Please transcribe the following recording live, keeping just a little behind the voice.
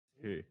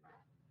Hey,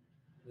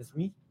 That's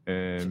me.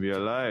 and we are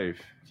live.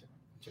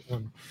 Check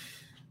one.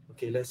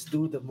 Okay, let's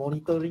do the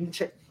monitoring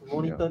check.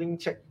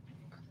 Check.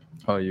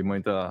 Oh, you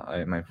monitor?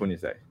 My phone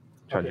is like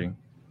charging.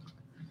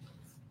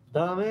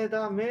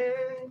 Dame.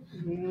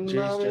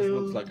 Jace just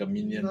looks like a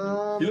minion.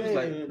 He looks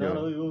like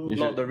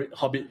Lord the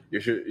Hobbit. You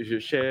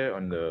should share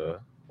on the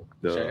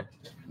Share?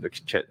 the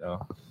chat.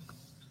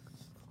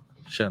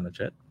 Share on the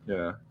chat.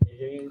 Yeah. You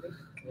hear anything?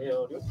 Any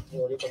audio?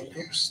 Any audio coming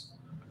through?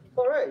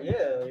 Alright,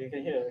 yeah, you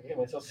can hear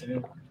myself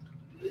singing.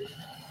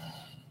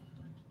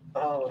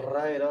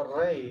 Alright.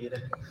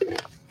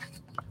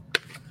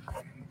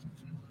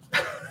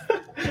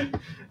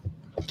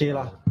 Okay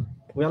lah.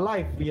 We are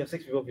live. We have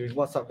 6 people viewing.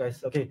 What's up,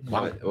 guys? Okay.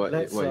 What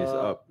is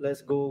up?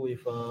 Let's go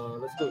with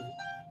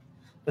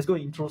let's go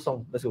intro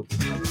song. Let's go.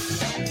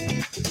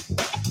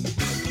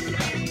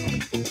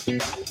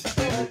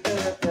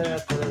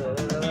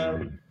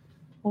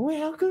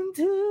 Welcome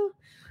to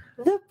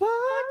the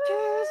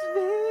podcast,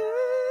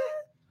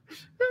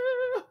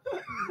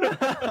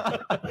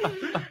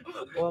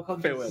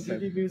 Welcome to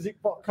City Music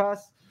Podcast.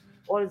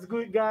 What is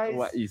good, guys?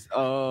 What is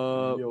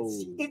up? Yo.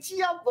 It's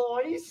your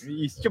boys.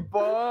 It's your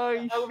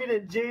boy. Alvin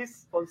and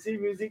Jace from City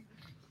Music.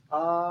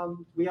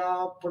 We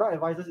are product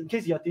advisors. In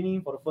case you are tuning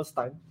in for the first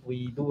time,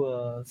 we do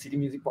a City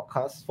Music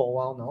Podcast for a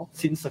while now,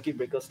 since Circuit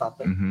Breaker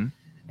started. Mm-hmm.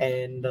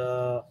 And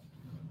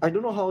I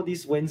don't know how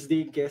this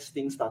Wednesday guest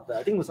thing started.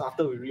 I think it was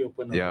after we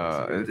reopened.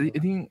 Yeah, I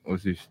think it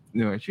was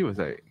actually it was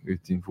like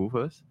with Jinfu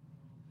first.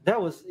 That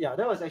was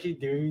actually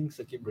during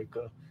Circuit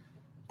Breaker.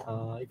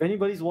 If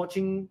anybody's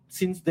watching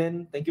since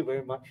then, thank you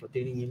very much for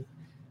tuning in.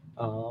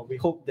 We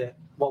hope that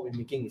what we're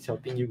making is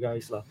helping you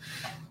guys lah.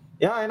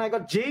 Yeah, and I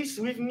got Jace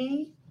with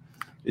me.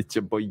 It's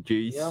your boy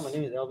Jace. Yeah, my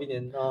name is Alvin,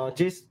 and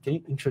Jace, can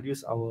you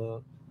introduce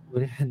our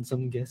very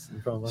handsome guest in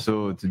front of us?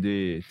 So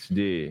today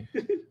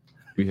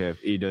we have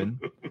Aiden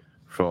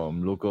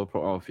from local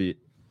pro outfit,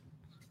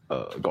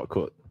 God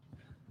Code.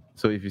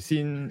 So if you've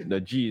seen the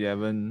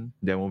G11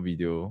 demo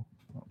video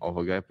of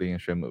a guy playing a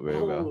Schrenberg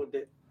very well.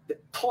 The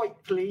toy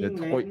playing, The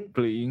toy man.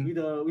 playing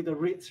With the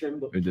red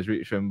Schrenberg. with the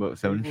red Schrenberg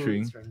 7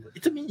 string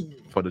It's me.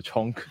 for the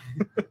chonk.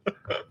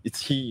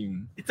 It's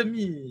him. It's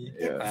me.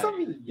 Yeah. It's a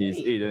me. He's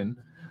Aiden.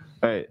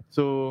 Right.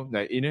 So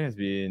like Aiden has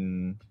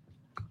been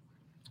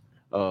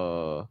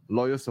a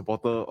loyal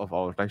supporter of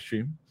our live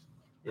stream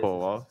for a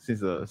while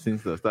since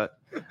the start,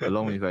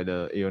 along with like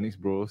the Aeonix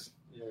Bros,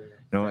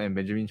 Yeah. and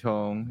Benjamin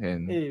Chong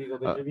and Hey, we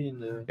got Benjamin in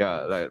the...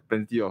 yeah, like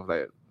plenty of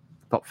like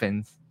top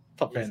fans.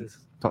 Top Yes, fans.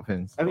 Top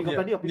fans. And we got Yeah,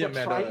 plenty of people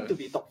yeah, trying to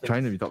be top fans.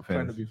 Trying to be top Trying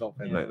to fans. be top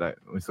fan. Yeah. Like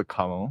Mr.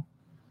 Kamal.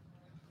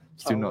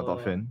 Still not a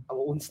top fan. Our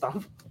own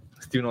stuff.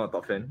 Still not a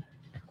top fan.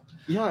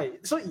 Yeah,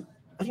 so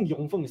I think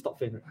Yongfeng is top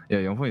fan, right? Yeah,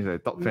 Yongfeng is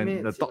like top fan.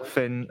 Mad, The top sia.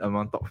 fan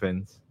among top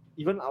fans.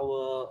 Even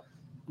our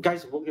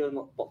guys who work here are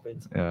not top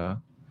fans. Yeah.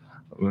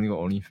 We only got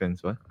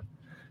OnlyFans, what?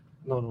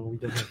 No, we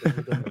don't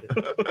have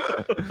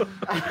that.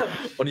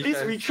 Only Please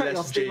fans retract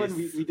your slash statement.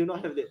 Jace. We do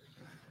not have that.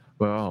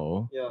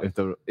 Well, Yeah. if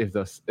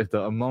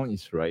the amount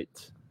is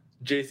right,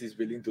 Jace is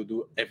willing to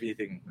do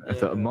everything. if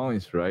the Yeah. amount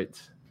is right,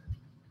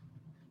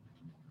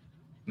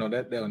 No,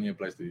 that only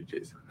applies to you,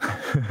 Jace.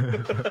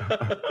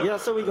 Yeah,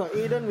 so we got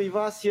Aiden with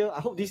us here.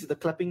 I hope this is the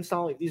clapping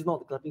sound. If this is not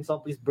the clapping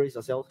sound, please brace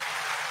yourself.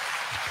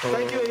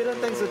 Thank you, Aiden.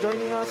 Thanks for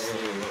joining us.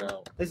 Yeah,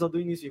 Thanks for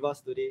doing this with us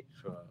today.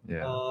 sure.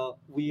 yeah.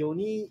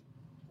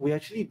 We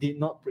actually did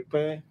not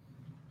prepare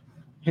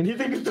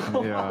anything to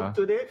talk Yeah. about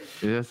today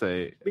It's just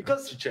like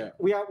because Chit-chat.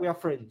 we are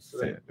friends.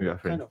 say, we are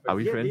friends. Kind of Are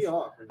we Yeah, friends? we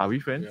are friends. Are we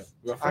Yeah. friends?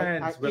 We're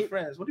friends. I we're eat-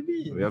 friends. What do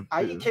you mean? We are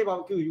I eat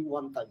kebab with you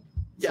one time.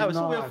 Yeah,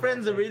 so now we're I'm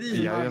friends your already.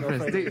 friend. Yeah, we are You're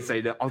friends. friends. It's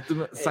like the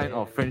ultimate sign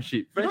of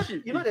friendship.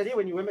 Friendship. You know that day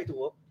when you went back to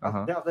work,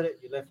 Uh-huh. then after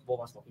that you left both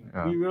of us talking.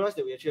 Yeah. We realized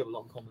that we actually have a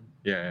lot in common.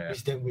 Yeah.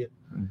 It's damn weird.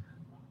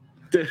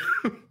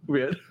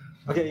 Weird.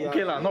 Okay, yeah.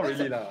 Okay lah, not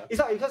really lah. It's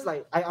like because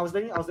like I was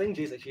telling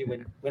Jace actually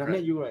when I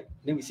met you, right,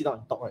 then we sit down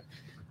and talk, right.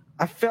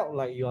 I felt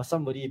like you are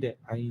somebody that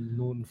I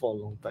known for a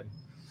long time.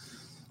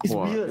 It's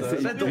Wow. weird. Is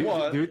it- That's do you-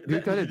 what? do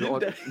you tell it to all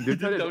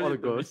the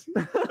girls?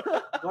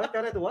 Do I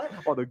tell that to what?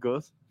 All the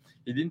girls?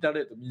 He didn't tell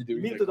it to me You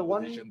during mean the to the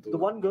one conversation too.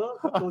 girl,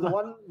 to the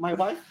one my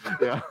wife?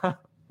 Yeah.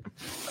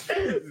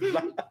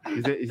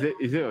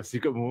 Is it a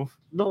secret move?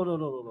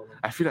 No.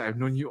 I feel like I've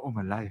known you all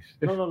my life.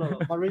 No.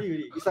 But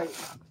really, it's like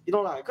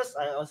because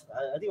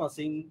I think I was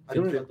saying I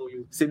don't know if I told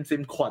you.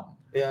 Same quad.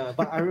 Yeah,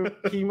 but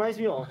he reminds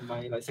me of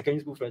my like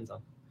secondary school friends.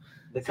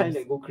 The kind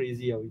that go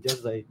crazy. We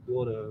just like do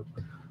all the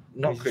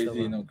Not Crazy crazy,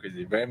 stuff, not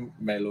crazy. Very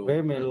mellow.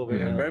 very mellow, very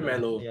Yeah. mellow. Very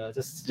mellow. Yeah,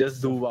 just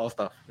Just do wild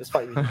stuff. just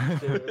fight with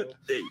each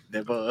Hey,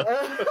 never.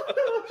 other.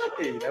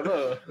 Hey,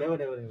 never. Never.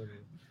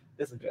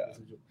 That's a joke. Yeah. That's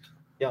a joke.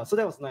 Yeah, so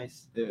that was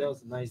nice. Yeah. That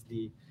was a nice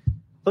day.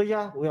 So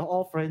yeah, we are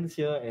all friends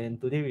here,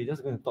 and today we're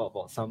just going to talk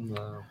about some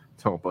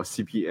Talk about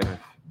CPF.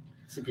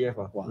 CPF.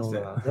 What's No,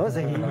 that? that was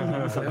a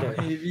heavy subject.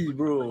 Heavy,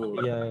 bro.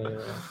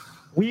 Yeah.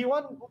 We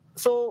want.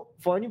 So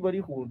for anybody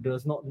who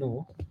does not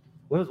know,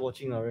 whoever's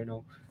watching right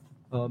now,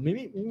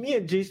 maybe me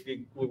and Jace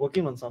we're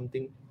working on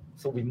something,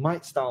 so we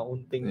might start our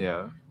own thing.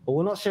 Yeah. But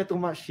we'll not share too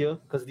much here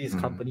because this is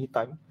Mhm. company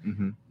time.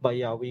 Mm-hmm. But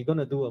yeah, we're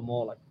gonna do a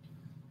more like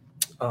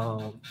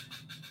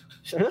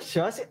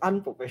should I say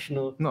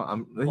unprofessional?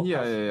 No, like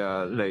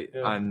Yeah.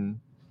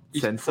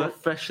 It's uncensored.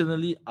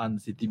 professionally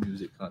city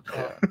music. Yeah.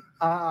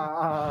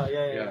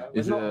 Yeah. But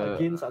It's not a-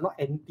 against, not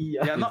anti.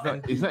 Yeah, not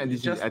It's not anti,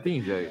 NDC. I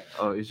think it's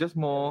like it's just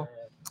more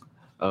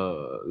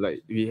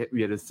like we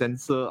had to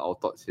censor our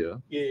thoughts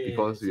here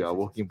because we are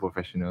working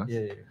professionals,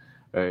 Yeah.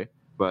 right?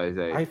 But it's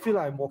like I feel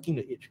like I'm walking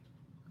the edge.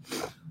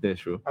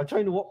 that's true. I'm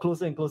trying to walk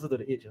closer and closer to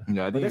the edge.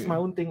 Yeah, I But think that's my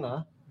own thing,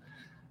 lah.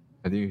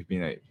 I think we've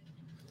been like,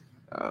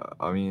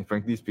 I mean,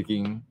 frankly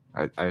speaking,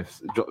 I've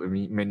dropped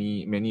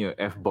many a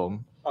F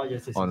bomb Oh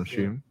yes, on yes.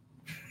 stream.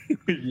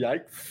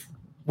 Yikes.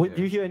 Wait,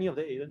 do you hear any of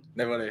that, Aiden?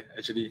 Never,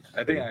 actually.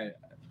 I think I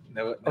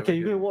never. Okay,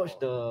 you hear can it watch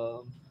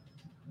before. the.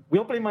 We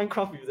all play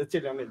Minecraft with the 这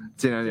两人.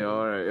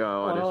 Alright, yeah,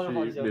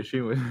 Oh, the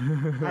stream was.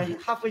 I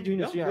halfway during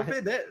the Yeah, stream, we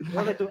played that.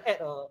 I had to add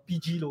a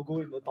PG logo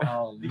in the top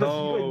Oh, because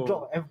he went and no.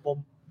 dropped an F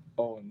bomb.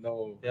 Oh,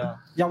 no.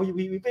 Yeah,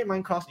 we played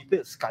Minecraft. We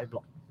played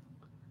Skyblock.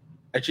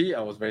 Actually,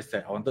 I was very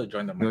sad. I wanted to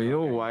join the No, you know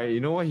Minecraft gang. why? You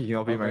know why he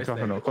cannot play I'm very Minecraft or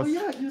sad. not? Oh Because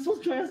yeah, you're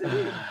supposed to join us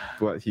again.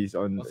 what he's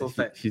on. I'm so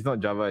sad. He's not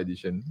Java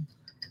edition.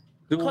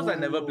 Because I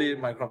never Oh. played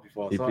Minecraft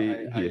before. He so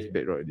played I, his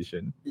Bedrock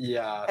edition.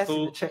 yeah. S in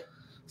the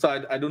So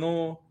chat. I don't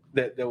know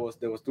that there was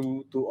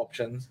two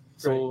options.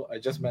 So I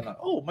just went like,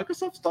 oh,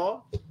 Microsoft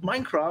Store,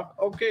 Minecraft.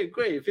 Okay,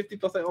 great,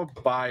 50% off,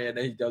 buy, and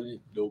then he tells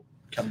me, no,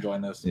 come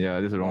join us. Yeah,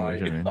 that's the wrong Right.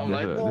 version, man. I'm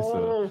like,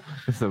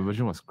 That's the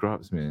version was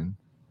scrubs, man.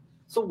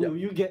 So will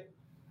you get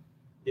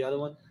the other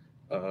one?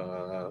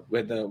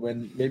 When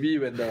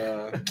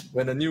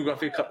the new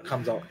graphic card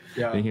comes out.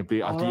 Yeah. Then you can play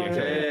RTX. Alright.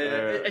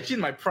 Yeah, actually,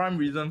 my prime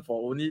reason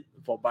for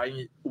buying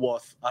it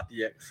was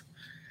RTX,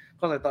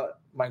 because I thought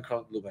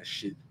Minecraft looked like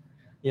shit.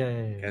 Yeah.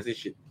 Can I say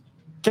shit?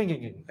 Can.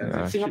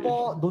 Yeah,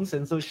 Singapore don't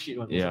censor shit.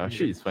 One. Yeah,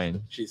 shit is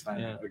fine. Shit's fine.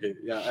 Yeah. Okay.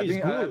 Yeah. Shit is I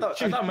good. thought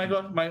Shit is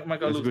Minecraft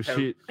That's looks good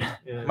terrible. shit.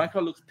 Yeah.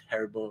 Minecraft looks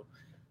terrible.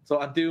 So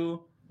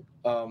until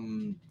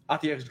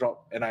RTX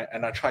dropped and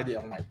I tried it,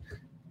 I'm like,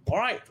 all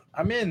right,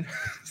 I'm in.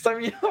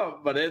 Sign me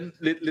up. But then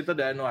little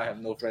did I know I have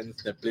no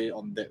friends that play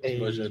on that Hey.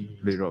 version.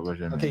 Bedrock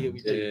version. Okay, man. we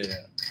Yeah, play. yeah.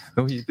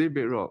 No, he played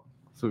Bedrock,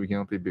 so we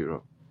cannot play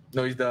Bedrock.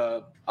 No, it's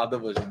the other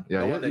version. Yeah,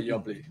 the yeah, one that you all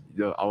play.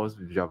 The ours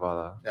with Java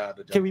lah. Yeah,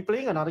 the Okay, we're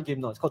playing another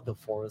game now. It's called The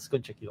Forest. Go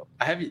and check it out.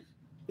 I have it.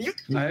 You,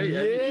 I have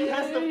it. He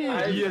has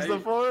the- He has the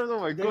forest. Oh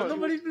my But god.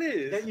 nobody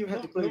plays. then you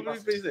have to play with Nobody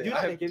us. plays Do it. you I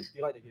like have- the game? Do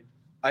you like the game?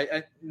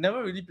 I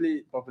never really played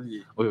it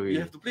properly. Okay. You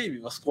have to play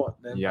with a squad.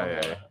 Then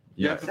Yeah.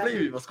 You have to play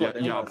with a squad. Yeah,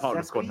 then you are it's- proud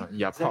of the squad now.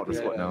 You are proud of the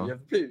Exactly. squad now. You have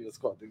to play with a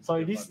squad. Then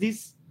Sorry, it's fun.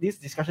 this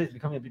discussion is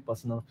becoming a bit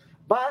personal.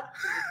 But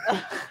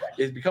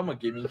It's become a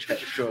gaming chat.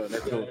 Sure,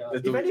 let's go. Let's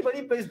if do it.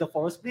 anybody plays The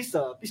Forest, please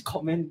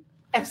comment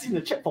FC in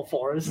the chat for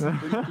Forest. Then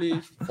you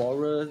play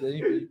Forest, then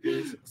you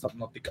play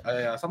Subnautica.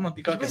 Yeah, Subnautica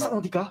You play cannot.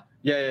 Subnautica?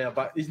 Yeah,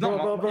 but it's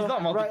not. Bro, It's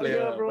not right multiplayer.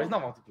 here, bro. But it's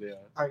not multiplayer.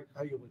 I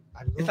love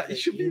It's like that it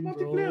should be game,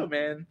 multiplayer, bro.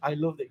 man. I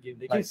love that game.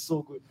 The Like- game's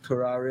so good.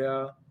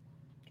 Terraria.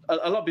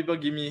 A lot of people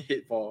give me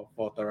hate for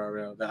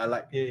Terraria that I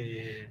like.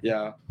 Yeah.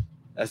 Yeah,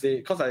 I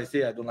say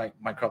I don't like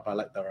Minecraft. I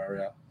like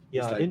Terraria.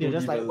 Yeah, It's like then they're 2D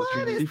just like, versus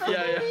what 3D.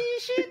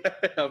 is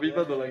Yeah. yeah.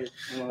 People don't like it.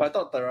 But I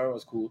thought Terraria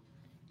was cool.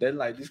 Then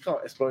like this kind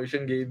of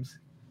exploration games,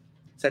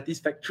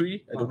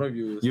 Satisfactory. I don't know if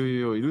you.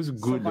 Yo, it looks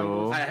good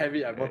Survival. though. I have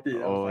it. I bought it.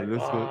 I Oh, was it like,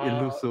 looks good.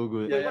 It looks so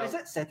good. Yeah, Wait, but is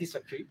that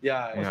satisfactory?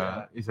 Yeah,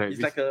 Yeah, it's like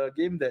It's like a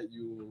game that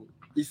you.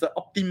 It's an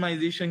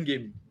optimization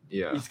game.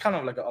 yeah. It's kind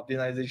of like an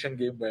optimization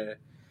game where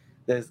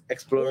there's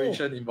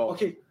exploration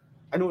involved. Okay,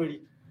 I know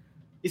already.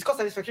 It's called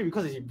satisfactory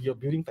because you're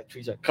building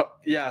factories, right?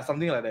 Yeah,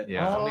 something like that.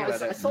 Yeah. Something Oh, like I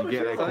that. saw You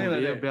get like Something like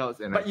conveyor that. belts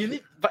and But like, you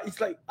need, but it's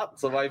like Ark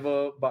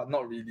Survival, but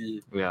not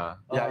really. yeah.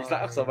 Yeah, it's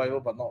like Ark Survival,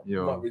 but not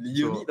really.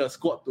 You so- need a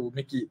squad to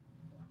make it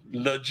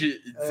legit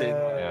insane.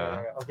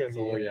 Yeah. Okay.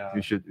 So yeah,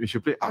 We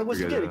should play I Ark was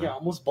thinking together. again. I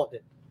almost bought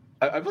that.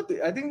 I bought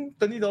it. I think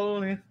 $20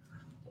 only.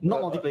 Not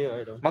Uh, multiplayer,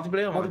 right? Though.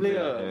 Multiplayer.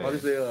 Yeah.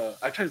 Multiplayer.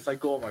 I tried to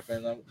psycho all my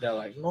friends. They're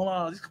like, no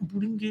lah, this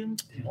computing game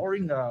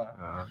boring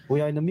ah.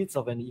 We are in the midst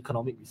of an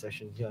economic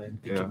recession here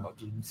and thinking Yeah. about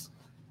games.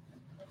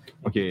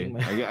 Okay, Thinking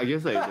my- I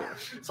guess like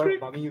Sorry,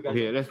 bumming you guys.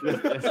 okay.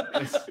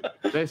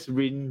 Let's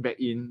bring back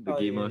in the Oh,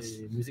 yeah, gamers.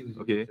 yeah, yeah. Music.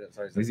 Okay, Yeah,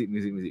 sorry.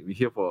 music. We're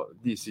here for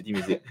this city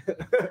music,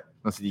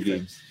 not city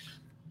games.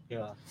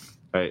 Yeah.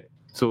 Right.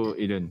 So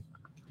Aiden,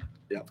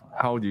 Yeah.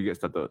 how do you get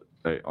started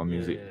like on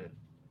music? Yeah.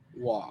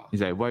 Wow.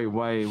 It's like why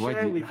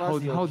Share do with how,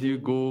 us your how do you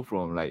journey. go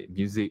from like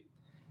music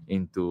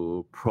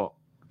into prop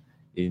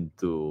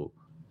into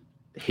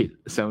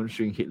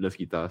 7-string headless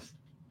guitars?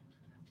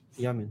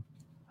 Yeah, man.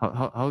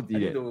 How I did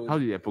need that to- how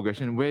did that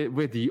progression? Where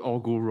did you all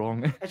go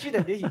wrong? Actually,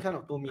 that day he kind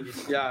of told me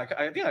this. Yeah,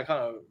 I think I kind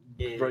of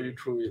Yeah. brought you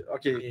through it.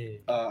 Okay,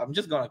 Yeah. I'm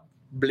just gonna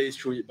blaze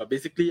through it. But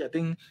basically, I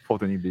think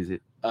 420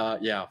 Blizzard.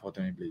 yeah,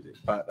 Fortnite blaze it.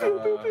 But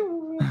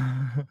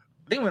I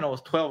think when I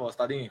was 12, I was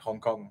studying in Hong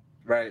Kong,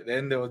 right?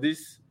 Then there was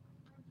this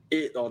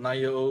 8 or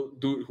 9-year-old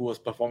dude who was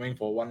performing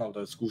for one of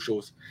the school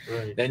shows.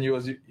 Right. Then he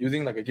was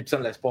using like a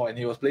Gibson Les Paul and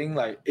he was playing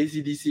like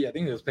AC/DC. I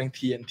think he was playing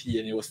TNT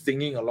and he was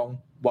singing along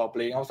while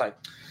playing. I was like,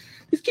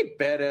 this kid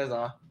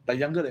badass, like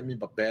younger than me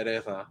but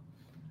badass.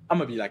 I'm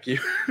gonna be like you.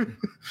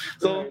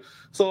 so Right.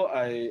 so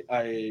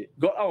I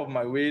got out of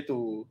my way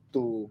to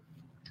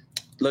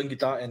learn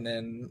guitar, and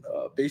then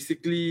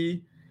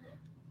basically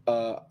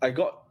I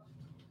got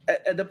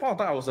at the point of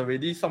time I was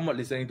already somewhat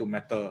listening to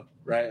metal,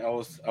 right? I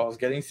was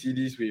getting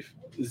CDs with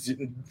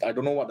I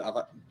don't know what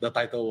the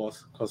title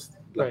was, because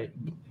Right.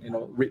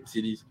 ripped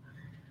CDs.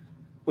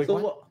 Wait, So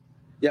what?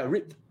 yeah,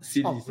 ripped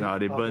CDs. No,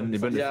 they burn the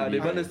Yeah, they CD.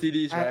 burn the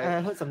CDs, right?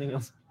 I heard something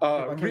else.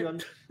 But carry on.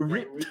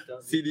 ripped Yeah,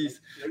 CDs,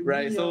 like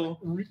right? really, So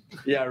ripped.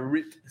 yeah,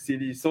 ripped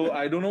CDs. So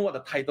I don't know what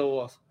the title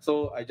was.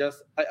 So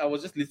I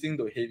was just listening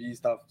to heavy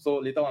stuff. So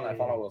later on I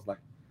found out it was like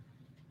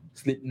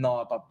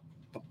Slipknot, but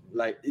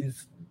like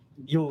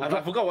Yo,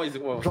 I forgot what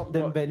it was. drop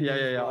them band.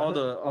 Yeah. All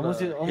the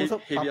almost heavier Papa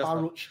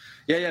stuff. Roach.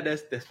 Yeah.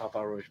 There's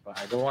Papa Roach, but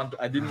I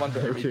didn't want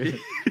to admit it.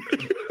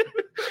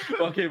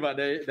 Okay, but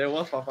there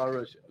was Papa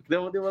Roach. They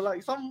were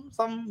like some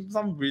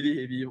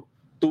really heavy.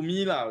 To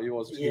me lah, it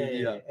was heavy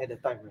Yeah, lah. at the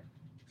time, right?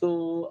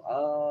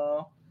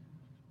 So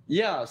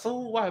yeah. So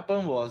what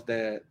happened was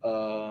that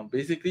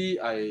basically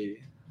I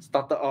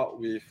started out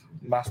with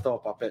Master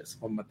of Puppets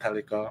from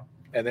Metallica,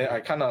 and then I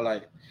kind of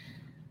like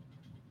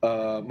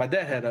my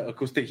dad had an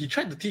acoustic. He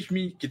tried to teach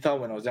me guitar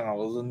when I was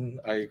young.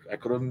 I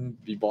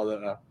couldn't be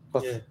bothered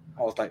because Yeah.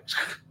 I was like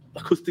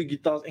acoustic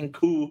guitars ain't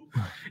cool,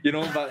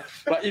 But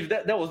if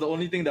that was the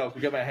only thing that I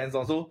could get my hands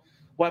on, so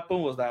what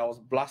happened was that I was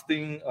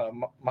blasting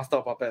Master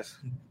of Puppets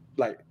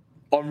like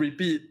on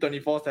repeat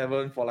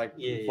 24/7 for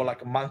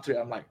like a month straight.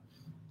 I'm like,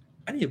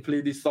 I need to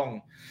play this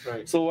song.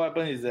 Right. So what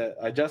happened is that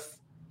I just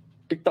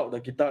picked out the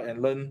guitar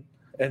and learned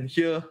and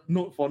hear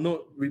note for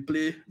note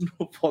replay,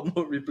 note for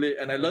note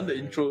replay, and I learned the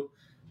intro.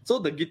 So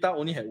the guitar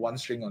only had one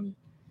string on it.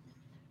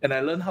 And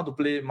I learned how to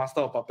play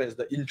Master of Puppets,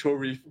 the intro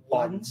riff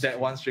on that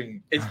one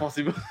string. It's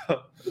possible.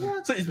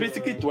 So it's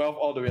basically 12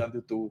 all the way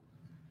until 2.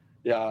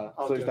 Yeah.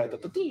 So it's like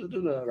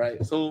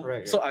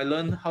right. So I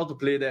learned how to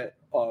play that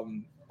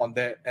on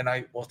that, and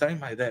I was telling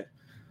my dad,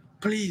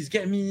 please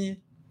get me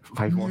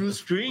 5 more. new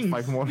strings.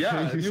 5 more.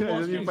 Yeah, strings. new more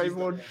Only strings. 5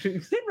 more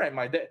strings. Then right,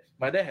 my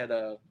dad had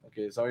a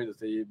sorry to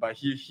say it, but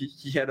he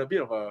had a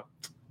bit of a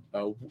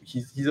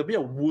he's a bit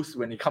of wuss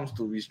when it comes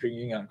to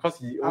restringing, because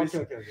he always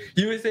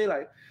he always say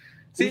like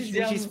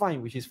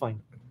Which is fine.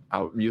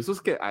 You're so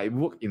scared. I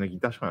work in a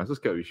guitar shop. I'm so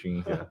scared of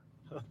restringing.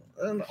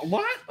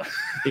 what?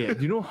 Yeah,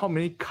 do you know how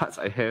many cuts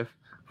I have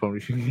from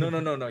restringing?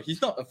 No.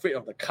 He's not afraid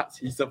of the cuts.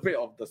 He's afraid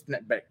of the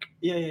snapback.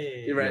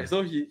 Yeah. Right.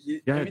 So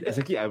he Yeah, I mean,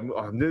 exactly. I'm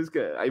just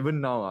scared.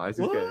 Even now, I'm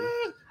still scared.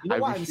 You know I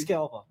what I'm wish- scared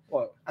of?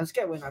 What? I'm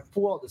scared when I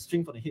pull out the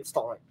string from the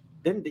headstock, right?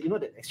 Then you know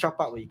that extra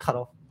part where you cut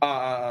off.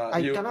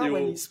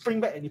 When it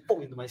spring back and it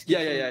poke into my skin.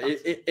 Yeah.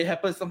 It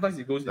happens. Sometimes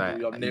it goes into Like,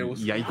 your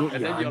nails. yeah, you go-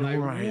 and then yeah, you're I know,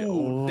 like, right?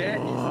 ooh, Oh.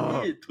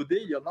 that is it.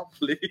 Today you're not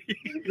playing.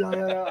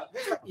 Yeah.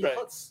 That's like, it Right.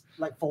 hurts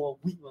like for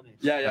a week, man.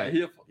 Yeah. Right.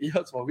 It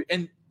hurts for a week,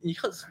 and it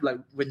hurts like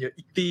when you're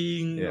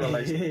eating Yeah. or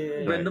like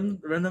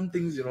random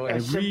things, I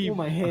and shampoo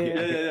my hair.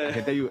 Yeah. I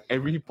can tell you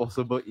every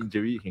possible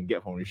injury you can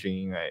get from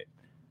restringing, right?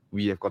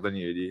 We have gotten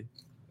it already.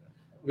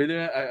 Really,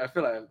 I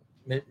feel like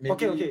maybe.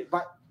 Okay,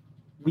 but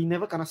we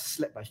never kind of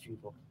slept by string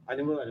before. I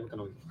never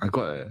kind of. I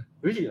got it.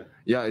 Really?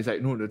 Yeah, it's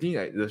like no, the thing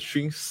like the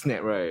string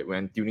snap right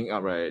when tuning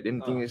up right. Then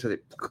the thing is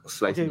like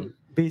slicing. Okay,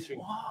 bass string.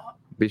 What?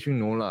 Bass string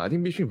no lah. I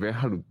think bass string very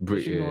hard to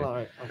break. String, eh. no lah,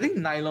 right? I think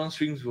nylon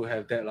strings will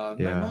have that lah.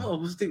 Yeah. Nylon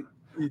acoustic,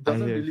 it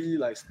doesn't have- really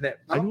like snap.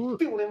 I know.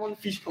 Big lemon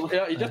fish.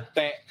 Yeah, it just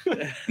bang.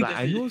 Like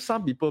I know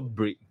some people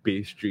break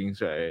bass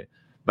strings, right?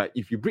 But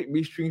if you break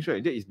bass strings,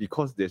 right, that is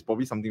because there's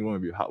probably something wrong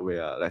with your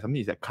hardware. Like something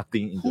is like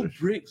cutting into Who the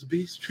string. breaks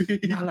bass strings?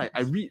 Yeah, like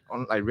I read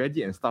on like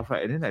Reddit and stuff,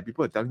 right? And then like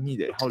people are telling me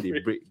that how they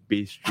break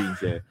bass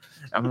strings.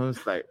 I'm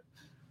just like,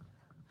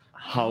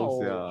 how?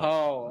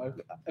 How?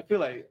 I feel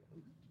like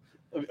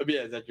a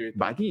bit exaggerated.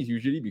 But I think it's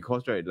usually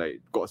because right,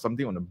 like got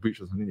something on the bridge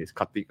or something that's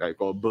cutting, like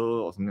got a burr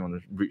or something on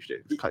the bridge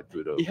that's cut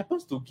to the. It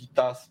happens to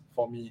guitars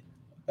for me.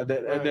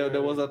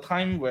 There was a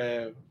time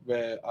where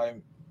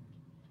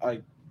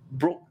I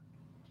broke,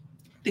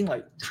 I think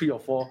like 3 or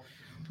 4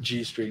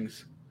 G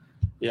strings.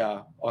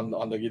 Yeah, on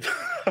the guitar.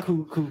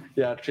 Cool.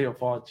 Yeah, 3 or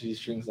 4 G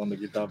strings on the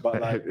guitar.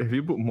 But like have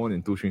you put more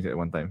than 2 strings at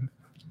one time?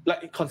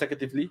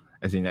 consecutively.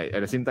 As in like at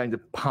the same time, the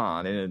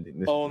pa, then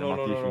the Oh the no,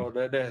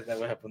 multi-string. that has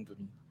never happened to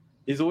me.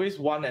 It's always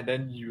one, and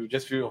then you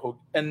just feel a whole.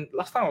 And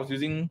last time I was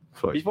using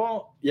Floyd.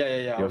 before. Yeah.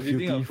 I Your was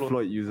using filthy a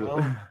Floyd user.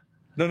 Oh.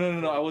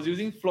 No. I was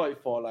using Floyd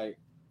for like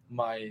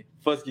my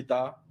first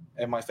guitar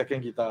and my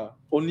second guitar,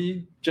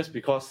 only just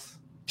because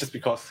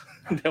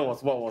that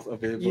was what was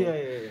available.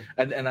 Yeah.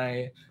 And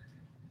I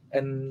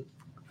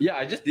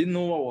just didn't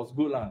know what was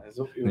good lah.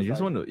 So it was You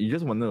just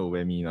like, wanted to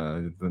wear me lah.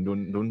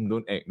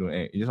 Don't act.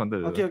 You just wanted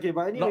to. Okay,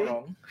 but not anyway,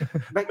 wrong.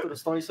 back to the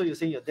story. So you're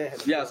saying your dad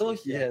had. Yeah, so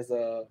he has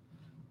a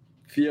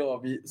fear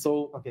of it.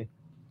 So Okay.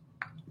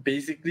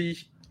 basically,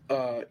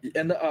 it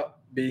ended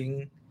up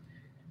being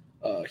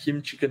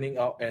him chickening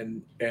out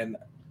and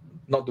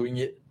not doing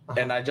it.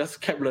 And I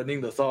just kept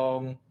learning the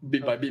song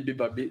bit by bit.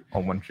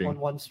 On one string. On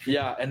one string.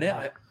 Yeah, and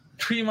then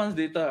 3 months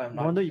later, I'm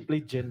No like, wonder you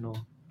play Gen, no.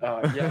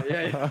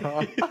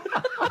 Yeah.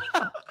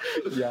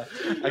 Yeah,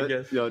 I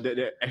guess.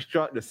 The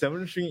extra, the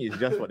 7th string is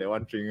just for that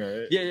one string,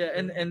 right? Yeah,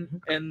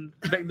 and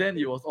back then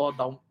it was all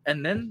down,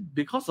 and then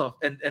because of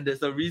and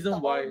there's a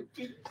reason why,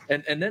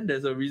 and then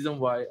there's a reason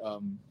why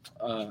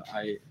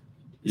I.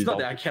 It's You not down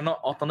that I cannot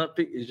alternate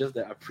pick. It's just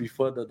that I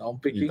prefer the down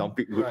picking You down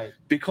pick good. Right.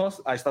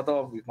 because I started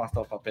off with Master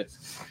of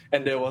Puppets,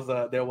 and there was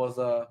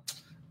a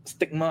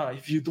stigma.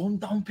 If you don't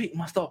down pick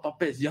Master of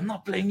Puppets, you're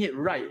not playing it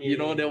right. You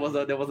know, there was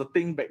a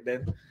thing back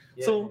then.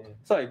 Yeah, so yeah.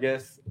 so I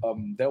guess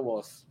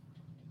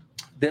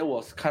that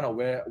was kind of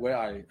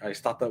where I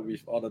started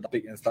with all the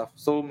pick and stuff.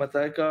 So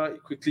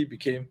Metallica quickly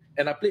became,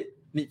 and I played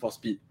Need for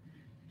Speed.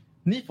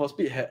 Need for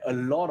Speed had a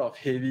lot of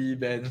heavy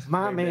bands.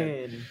 My back then.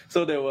 man.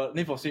 So there were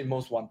Need for Speed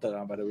Most Wanted,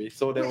 by the way.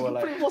 So there were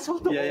like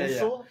Yeah.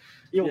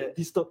 Yo, Yeah.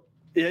 Disturb.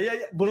 yeah.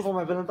 Bullet for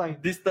My Valentine.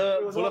 It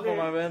Disturb, was Bullet all for there.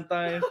 My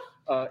Valentine,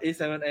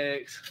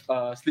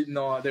 A7X,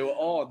 Slipknot. They were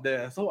all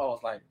there. So I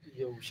was like,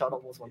 Yo, shout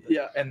out Most Wanted.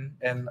 yeah, and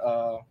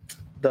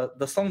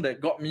the song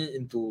that got me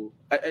into,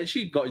 I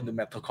actually got into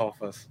metalcore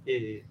first.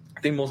 Yeah.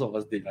 I think most of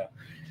us did.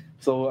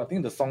 So I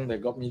think the song that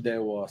got me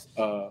there was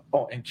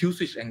and Kill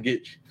Switch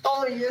Engage.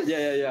 Oh yes.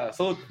 Yeah.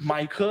 So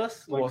My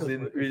Curse My was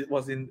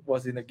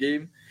Curse, in a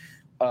game.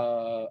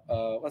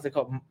 What's it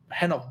called?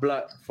 Hand of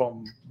Blood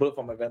from Bullet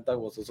for My Valentine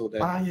was also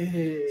there.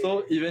 Yeah.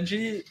 So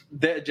eventually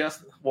that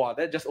just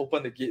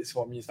opened the gates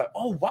for me. It's like,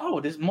 oh wow,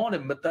 there's more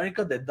than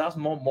Metallica that does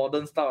more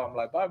modern stuff. I'm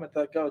like, bye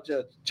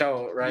Metallica,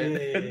 ciao, right?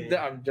 Yeah. Then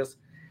I'm just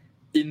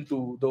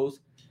into those.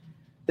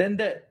 Then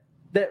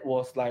that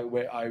was like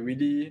where I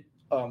really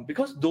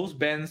because those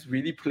bands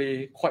really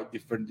play quite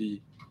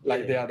differently.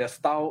 Like Yeah. their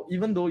style,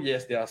 even though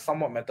yes, they are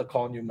somewhat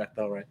metalcore, new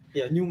metal, right?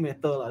 Yeah, new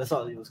metal, that's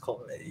what it was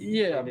called.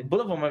 Yeah,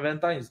 Bullet for My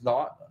Valentine is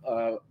not.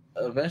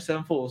 Avenged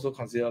Sevenfold also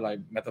considered like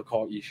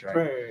metalcore-ish, right?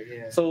 Right,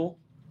 yeah. So,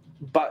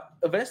 but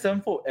Avenged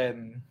Sevenfold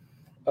and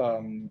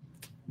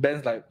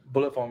bands like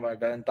Bullet for My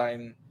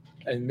Valentine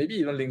and maybe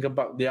even Linkin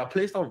Park, their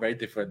playstyle very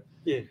different.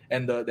 Yeah.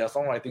 And their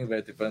songwriting is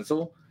very different.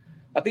 So,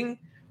 I think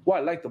what I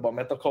liked about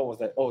metalcore was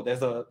that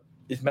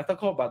it's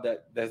metalcore,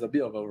 but there's a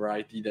bit of a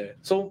variety there.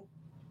 So,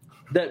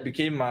 that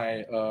became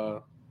my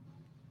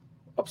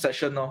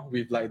obsession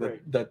with like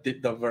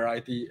the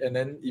variety, and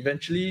then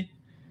eventually,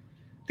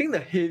 I think the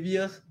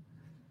heaviest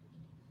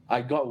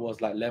I got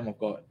was like Lamb of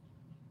God.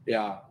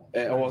 Yeah,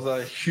 I was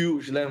a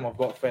huge Lamb of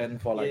God fan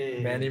for like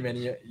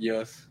many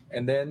years,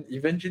 and then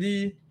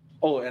eventually,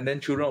 and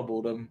then Children of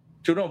Bodom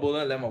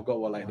and Lamb of God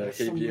were like the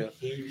heavier.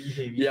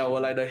 Heavy. Yeah, were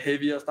like the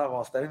heavier stuff. I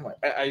was telling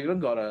I even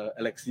got a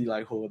Alexi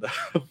Laiho,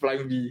 the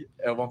Flying V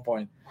at one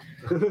point.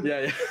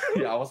 yeah,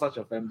 I was such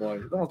a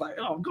fanboy. I was like,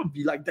 oh, I'm gonna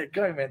be like that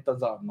guy, man.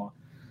 Turns out I'm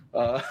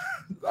not.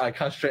 I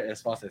can't shred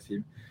as fast as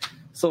him.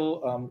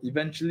 So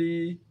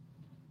eventually,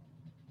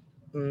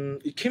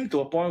 it came to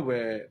a point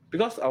where,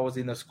 because I was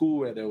in a school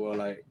where there were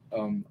like,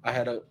 I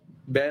had a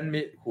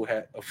bandmate who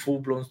had a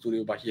full-blown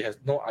studio, but he has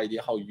no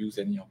idea how to use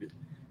any of it.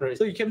 Right.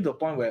 So it came to a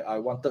point where I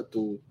wanted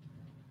to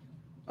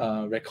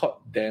record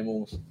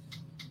demos.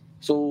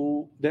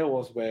 So that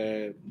was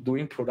where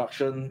doing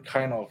production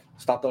kind of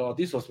started.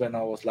 This was when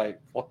I was like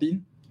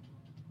 14.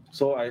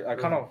 So I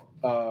kind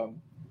of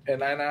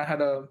and I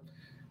had a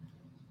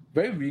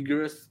very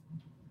rigorous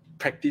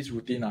practice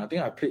routine. I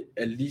think I played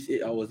at least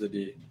 8 hours a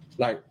day,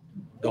 like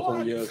the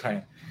whole year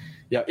kind.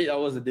 Yeah, 8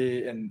 hours a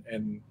day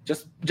and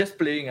just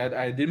playing.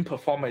 I didn't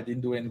perform. I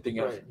didn't do anything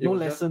else. Right. It No was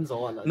lessons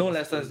or what? no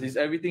lessons. It's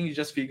everything you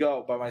just figure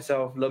out by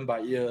myself, learn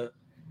by ear.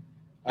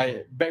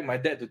 I begged my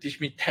dad to teach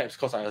me tabs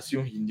because I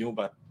assumed he knew,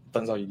 but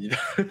turns out he didn't.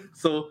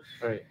 So,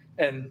 Right.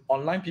 and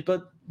online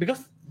people,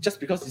 because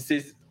it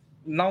says,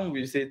 now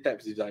we say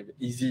tabs is like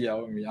easy,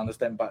 we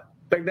understand, but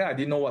back then I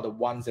didn't know what the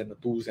ones and the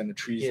twos and the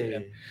threes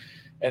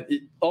and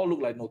it all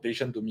looked like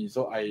notation to me.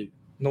 So I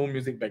no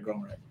music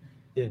background, right?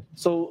 Yeah.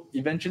 So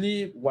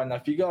eventually when I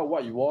figured out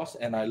what it was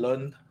and I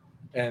learned,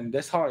 and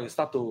that's how I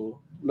start to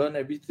learn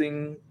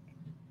everything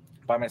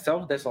by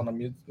myself. That's on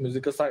the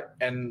musical side,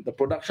 and the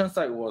production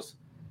side was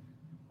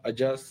I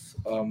just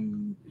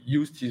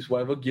used his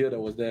whatever gear that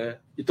was there.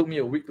 It took me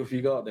a week to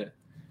figure out that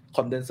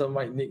condenser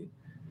mic need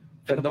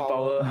phantom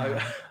power.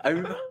 I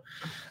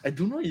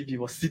don't know if it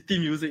was City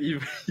Music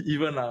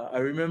even. I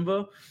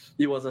remember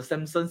it was a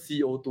Samsung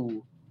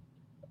CO2.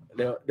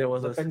 There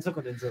was The pencil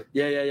condenser.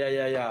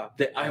 Yeah.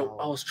 That I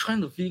Wow. was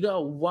trying to figure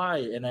out why,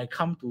 and I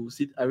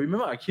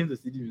remember I came to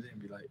City Music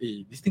and be like,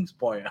 hey, this thing's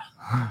spoiled.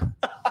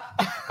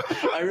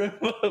 I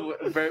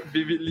remember very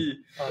vividly.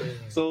 Oh, yeah.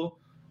 So,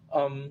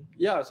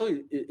 so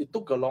it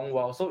took a long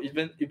while. So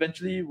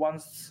eventually,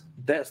 once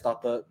that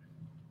started,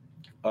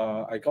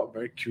 I got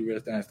very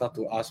curious. Then I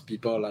started to ask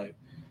people like,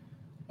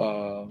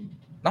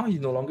 now he's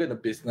no longer in the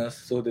business.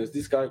 So there's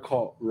this guy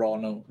called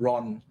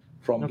Ron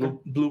from Okay.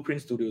 Blueprint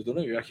Studios. Don't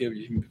know if you are here with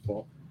him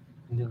before.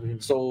 Never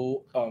heard.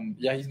 So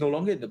he's no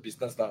longer in the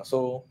business now.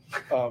 So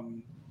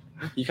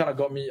he kind of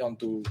got me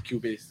onto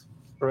Cubase,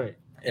 Right.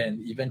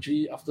 and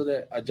eventually after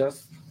that,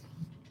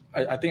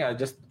 I think I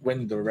just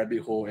went into the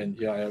rabbit hole, and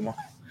here I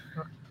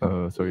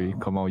am. Sorry,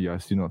 come out. You are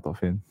still not top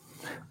fan.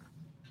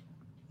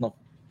 No.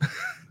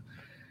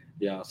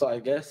 Yeah, so I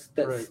guess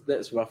Right.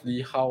 that's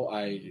roughly how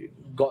I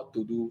got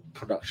to do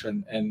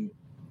production. And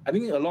I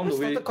think along I the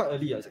way, started quite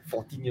early. I was like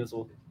 14 years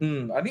old.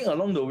 I think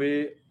along the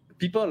way,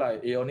 people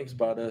like Aeonix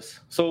Brothers.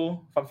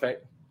 So fun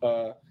fact,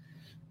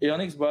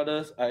 Aeonix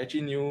Brothers, I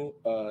actually knew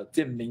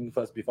Jian Ming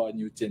first before I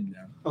knew Jian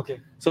Liang.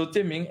 Okay. So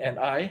Jian Ming and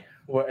I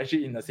were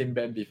actually in the same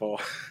band before,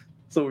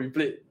 so we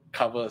played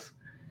covers.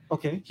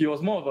 Okay. He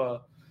was more of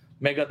a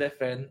Megadeth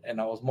fan,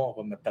 and I was more of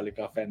a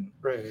Metallica fan.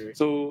 Right.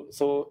 So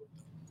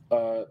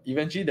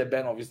eventually the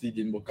band obviously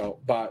didn't work out,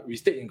 but we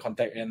stayed in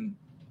contact, and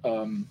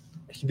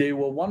they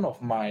were one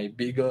of my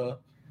bigger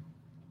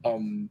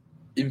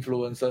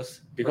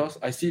influences because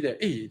I see that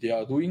they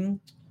are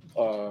doing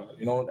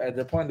at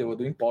the point they were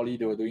doing poly,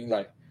 they were doing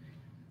like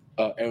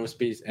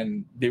aerospace,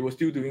 and they were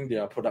still doing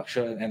their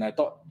production, and I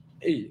thought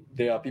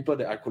there are people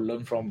that I could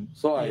learn from.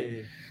 So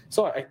I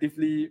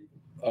actively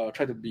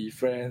try to be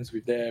friends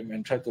with them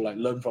and try to like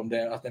learn from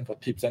them, ask them for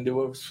tips, and they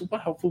were super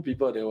helpful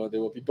people. They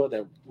were people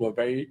that were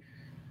very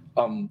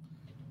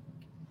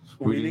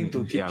willing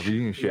to teach.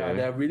 willing to share. Yeah,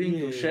 they're willing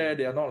to share.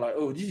 They are not like,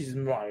 oh, this is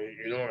my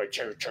like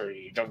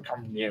territory, don't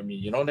come near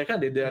me. That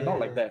kind of, they are not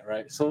like that,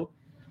 right? So,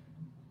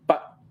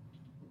 but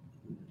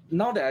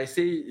now that I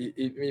say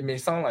it may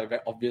sound like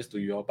very obvious to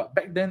you all, but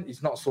back then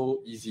it's not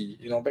so easy.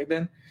 Back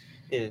then,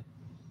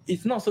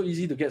 it's not so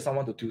easy to get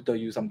someone to tutor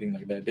you something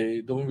like that.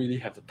 They don't really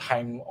have the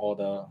time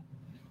or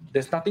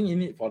there's nothing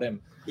in it for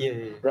them.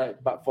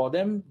 Right. But for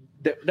them,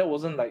 that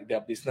wasn't like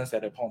their business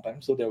at that point in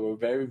time. So they were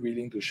very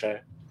willing to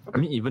share. I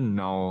mean, even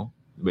now,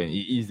 when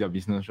it is their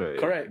business, right?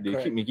 Correct.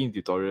 They keep making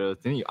tutorials,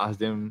 then you ask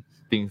them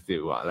things they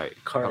will like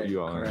help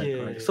you out.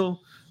 Correct. So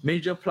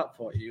major plug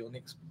for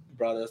Aeonix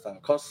Brothers,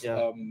 because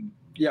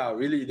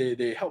really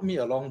they helped me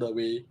along the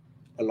way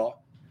a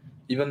lot.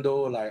 Even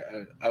though like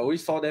I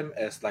always saw them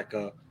as like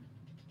a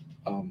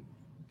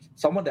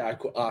someone that I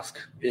could ask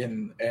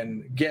in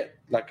and get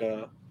like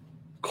a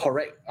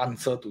correct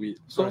answer to it.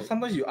 So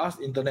sometimes you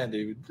ask internet,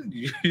 you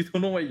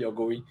don't know where you're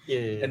going,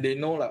 and they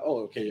know like,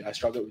 oh, okay, I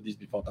struggled with this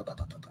before.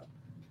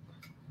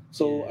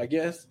 So I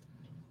guess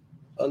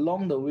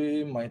along the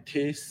way, my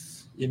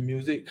taste in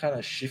music kind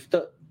of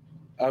shifted.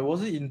 I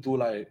wasn't into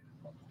like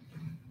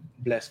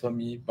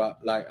blasphemy,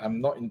 but like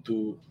I'm not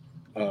into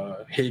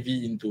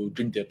heavy into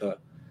Dream Theater.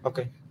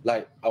 Okay.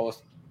 Like I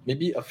was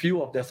maybe a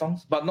few of their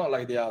songs, but not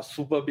like they are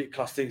super big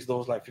classics.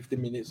 Those like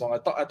 15-minute songs.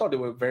 I thought they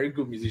were very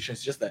good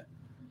musicians. Just that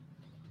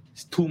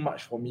it's too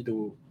much for me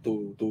to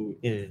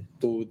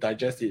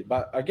digest it.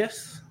 But I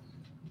guess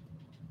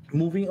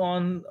moving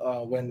on,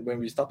 when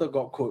we started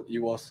God Code, it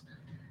was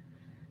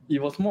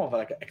more of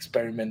like an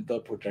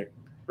experimental project.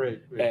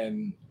 Right.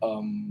 And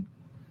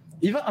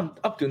even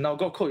up to now,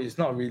 God Code is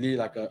not really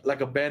like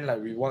a band.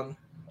 Like we want,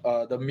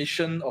 the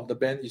mission of the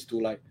band is to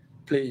like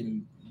play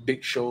in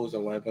big shows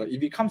or whatever.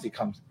 If it comes, it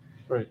comes.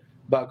 Right.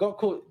 But God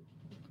Code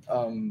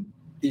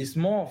is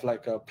more of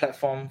like a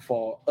platform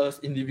for us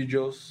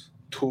individuals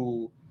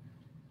to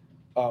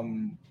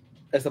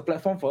as a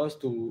platform for us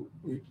to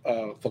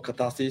for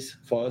catharsis,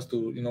 for us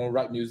to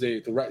write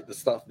music, to write the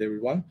stuff that we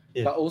want,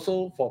 but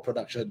also for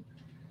production.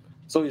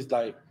 So it's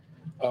like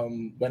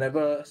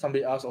whenever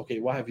somebody asks, okay,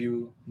 what have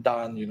you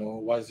done?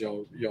 What's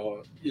your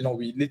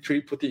we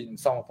literally put it in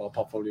some of our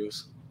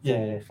portfolios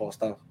for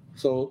stuff.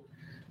 So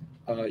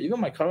even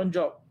my current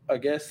job, I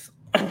guess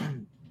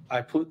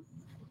I put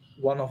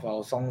one of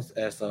our songs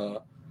as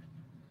the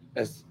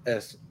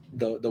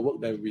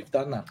work that we've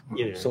done.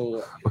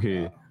 So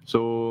okay.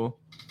 So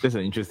that's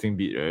an interesting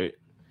bit, right?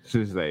 So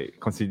it's like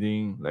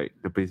considering like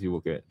the place you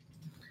work at.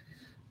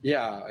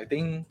 Yeah, I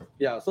think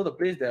so the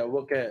place that I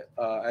work at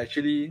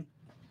actually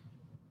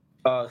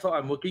so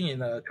I'm working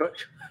in a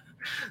church.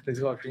 It's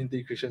called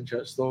Trinity Christian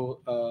Church.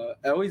 So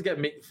I always get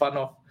made fun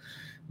of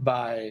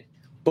by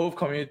both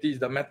communities,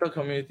 the metal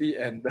community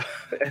and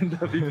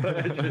the people.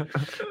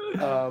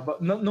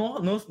 But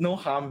no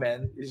harm,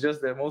 man. It's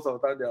just that most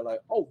of the time they're like,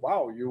 oh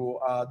wow, you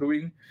are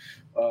doing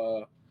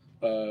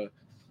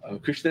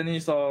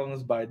Christianese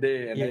songs by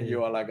day, and then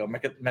you are like a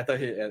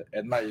metalhead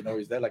at night.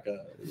 Is there like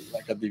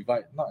a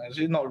divide?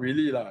 Not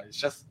really lah. It's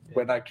just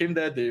when I came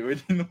there, they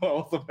already know I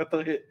was a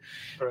metalhead,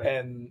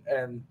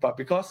 but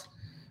because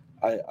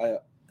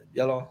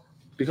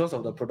because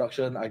of the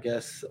production, I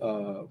guess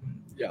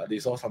they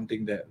saw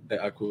something that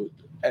I could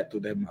add to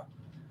them.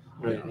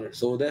 Right.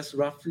 So that's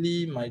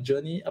roughly my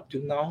journey up to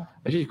now.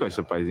 Actually, it's quite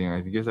surprising.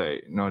 I guess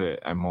like now that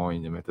I'm more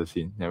in the metal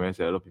scene, I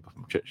realize a lot of people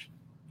from church.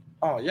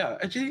 Oh yeah,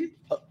 actually,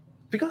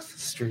 because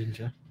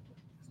strange.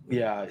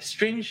 Yeah,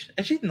 strange.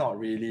 Actually, not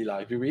really.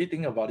 Like if you really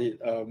think about it,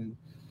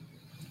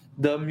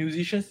 the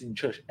musicians in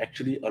church,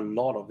 actually, a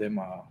lot of them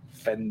are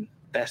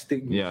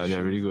fantastic musicians. Yeah,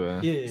 they're really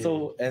good.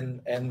 So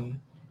and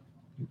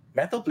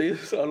metal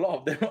players, a lot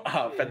of them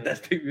are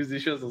fantastic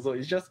musicians also.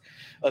 It's just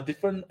a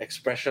different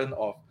expression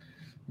of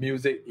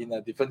music in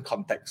a different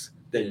context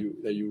that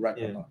you write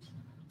or not.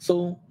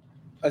 So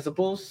I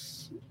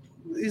suppose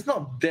it's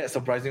not that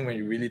surprising when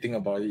you really think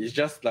about it. It's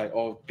just like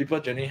people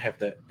generally have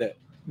that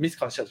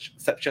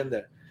misconception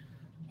that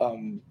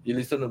you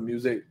listen to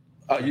music,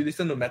 you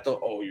listen to metal,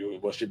 you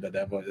worship the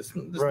devil. It's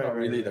Right, not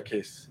really right. the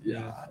case.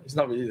 Yeah, it's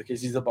not really the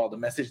case. It's about the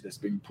message that's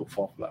being put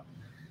forth, lah.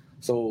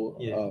 So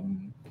Yeah.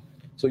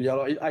 so yeah,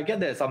 lor, I get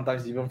that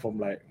sometimes even from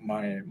like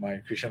my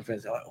Christian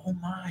friends. They're like, "Oh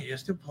my, you're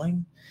still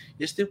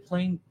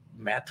playing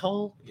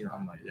metal?" You know,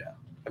 I'm like, "Yeah."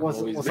 I've What's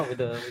always up with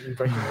the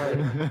impression?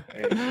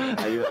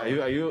 Right?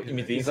 Are you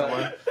imitating Is that-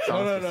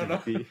 someone? No, Someone no.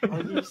 specifically?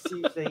 Are you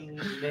still playing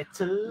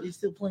metal? You're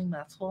still playing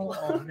metal?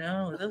 Oh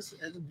no, that's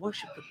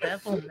worship the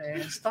devil,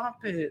 man.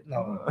 Stop it.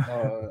 No,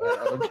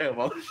 I don't care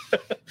about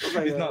it. Sounds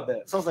like It's not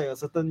that. Sounds like a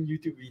certain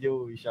YouTube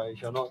video which I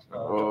shall not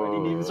drop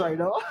any names right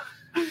now.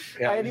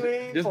 Yeah,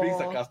 Anyway, just being for-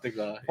 sarcastic.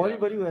 For Yeah.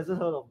 anybody who hasn't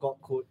heard of God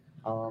Code,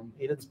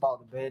 Aiden's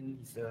part of the band.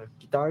 He's a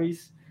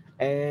guitarist,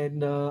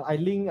 and I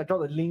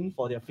dropped a link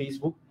for their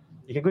Facebook.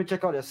 You can go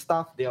check out their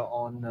stuff. They are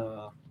on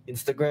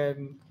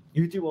Instagram,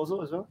 YouTube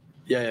also as well.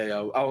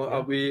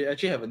 Yeah. We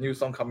actually have a new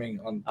song coming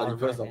on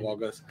 31st of right.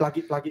 August. Plug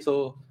it.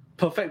 So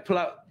perfect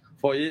plug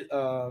for it.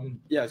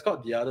 It's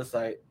called The Other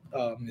Side.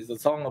 It's a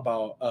song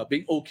about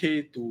being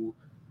okay to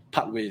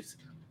part ways.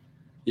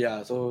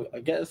 Yeah, so I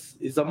guess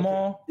it's a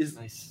more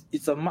Nice.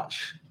 it's a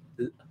much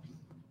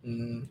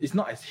it's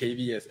not as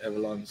heavy as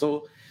Avalon.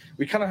 So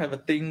we kind of have a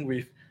thing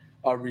with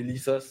our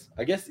releases.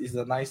 I guess it's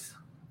a nice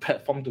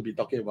platform to be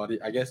talking about it.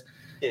 I guess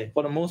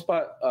for the most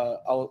part,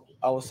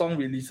 our song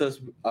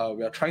releases,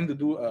 we are trying to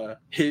do a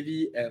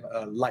heavy and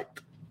a light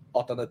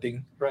alternate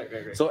thing. Right.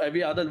 So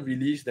every other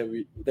release that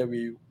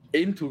we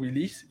aim to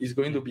release is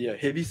going to be a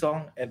heavy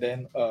song and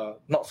then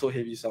not so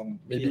heavy song,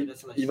 maybe Yeah,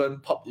 that's nice. even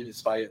pop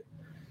inspired.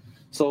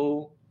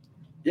 So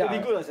It'd yeah,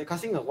 be good as like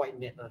casting a wide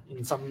net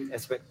in some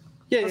aspect.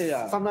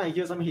 yeah. Sometimes I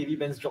hear some heavy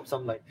bands drop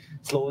some like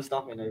slower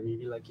stuff, and I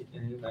really like it.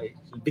 And like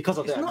because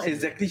of It's that, not I'm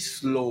exactly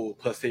slow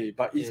per se,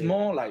 but it's Yeah.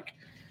 more like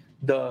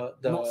the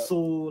not so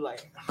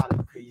like hard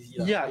and crazy.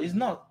 Lah. yeah, it's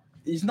not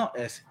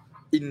as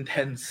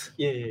intense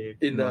Yeah.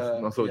 in the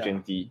not so yeah.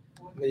 genty.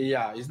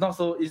 Yeah, it's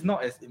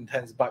not as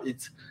intense, but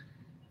it's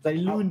It's like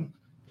Loon.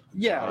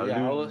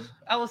 Loon.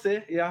 I would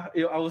say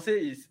I would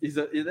say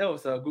that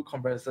was a good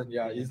comparison.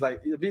 Yeah, it's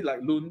like a bit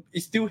like Loon.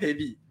 It's still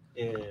heavy,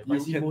 Yeah, but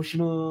it's You can-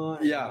 emotional.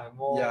 And Yeah, like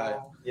more,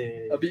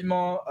 a bit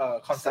more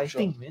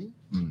conceptual. exciting,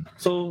 man.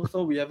 So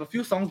we have a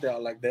few songs that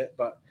are like that,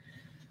 but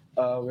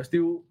we're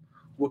still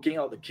working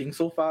out the kinks.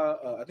 So far,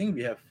 I think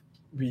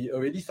we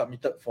already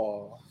submitted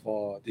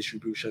for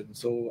distribution.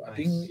 So I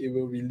think Nice. it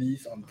will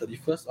release on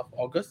 31st of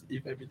August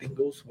if everything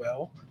goes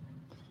well.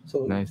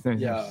 So Nice.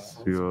 Yeah. Nice.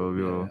 We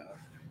will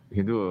we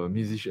can do a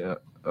music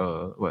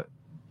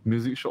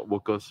shop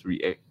workers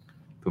react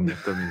to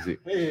metal music.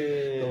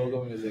 Hey,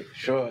 Local music.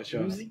 Sure.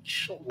 music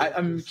shop.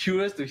 I'm workers.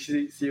 curious to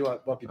see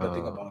what people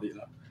think about it.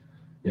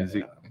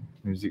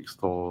 Music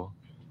store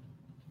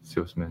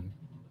salesman.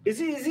 Is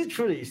it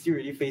true that you still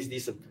really face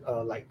this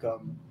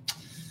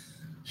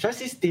should I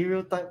say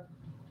stereotype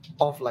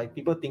of like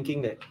people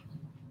thinking that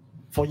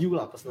for you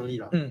personally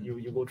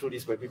you go through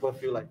this where people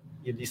feel like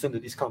you listen to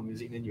this kind of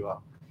music then you are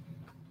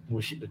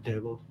worship the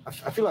devil. I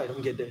feel like I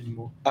don't get that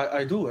anymore.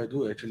 I do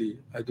actually.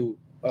 I do.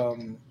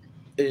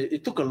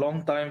 It took a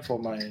long time for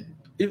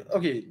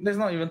let's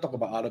not even talk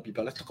about other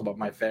people. Let's talk about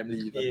my family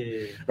even.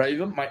 Yeah.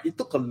 Right? It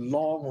took a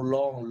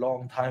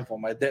long time for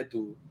my dad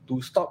to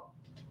stop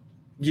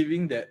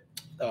giving that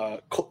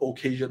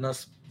occasional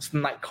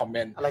snide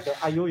comment. Like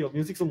ayo, your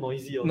music so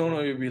noisy. Or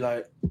No, he'll be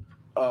like,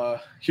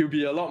 he'll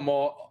be a lot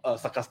more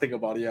sarcastic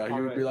about it. He'll be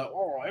Alright. like,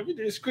 oh, every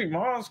day scream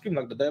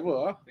like the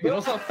devil. You know,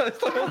 something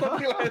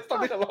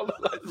along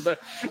the lines of that.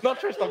 Not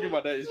trash talking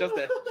about that. It's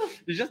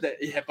just that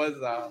it happens.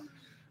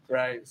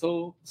 Right.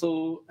 So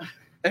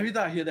every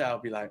time I hear that, I'll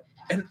be like,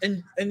 and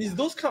it's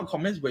those kind of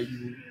comments where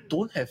you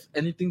don't have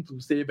anything to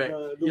say back.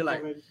 no You're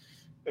like, comment.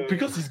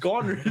 because he's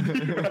gone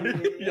already.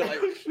 Right? You're like,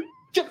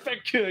 get back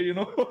here, you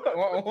know.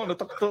 I want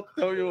to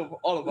tell you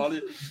all about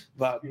it,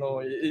 but no,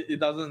 it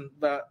doesn't.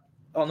 But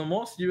on a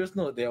more serious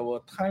note, there were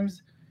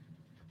times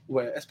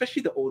where,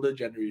 especially the older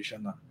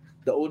generation,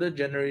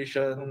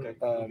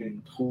 Okay.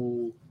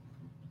 who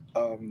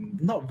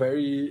not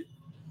very,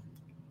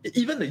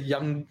 even the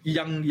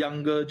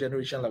younger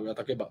generation, like we're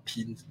talking about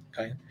teens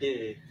kind.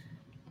 Yeah.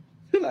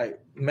 I feel like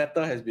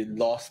metal has been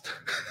lost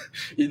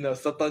in a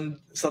certain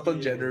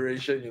Yeah.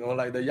 generation, you know,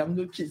 like the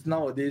younger kids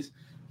nowadays,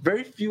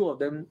 very few of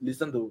them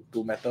listen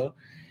to metal.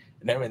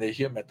 And then when they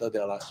hear metal,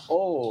 they're like,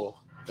 oh,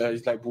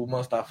 it's like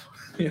boomer stuff.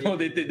 You know,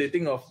 they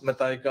think of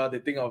Metallica, they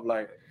think of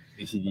like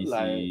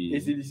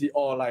AC/DC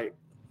or like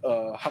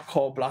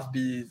hardcore blast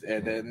beats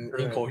and then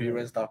Right,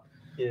 incoherent stuff.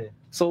 Yeah.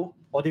 So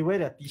Or they wear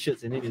their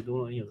t-shirts and then they don't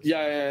know any of the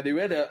yeah, they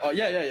wear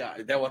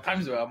the There were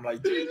times where I'm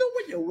like, do you know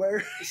what you're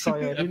wearing?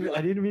 Sorry, I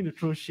didn't mean to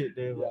throw shit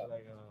there, but Yeah.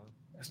 like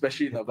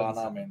Especially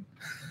Nirvana, man.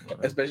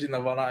 Especially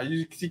Nirvana.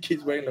 You see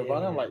kids wearing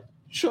Nirvana, I'm Yeah. like,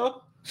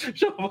 sure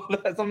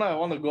about that. Sometimes I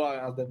want to go out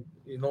and ask them,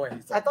 you know, and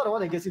it's I thought the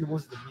one that gets you the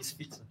most is the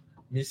Misfits,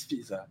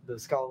 misfits. the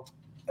skull.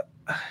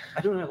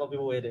 I don't know a lot of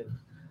people wear that.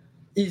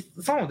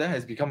 Some of them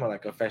has become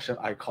like a fashion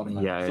icon.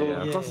 lah. Yeah, so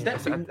yeah. because Yeah.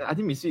 that's I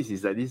think Misfits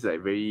is like this, like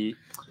very,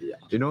 Yeah.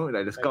 you know,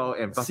 like the skull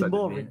and plus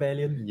Symbol of like the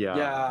name. rebellion.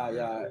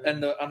 Yeah.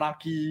 and the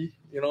anarchy,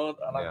 you know,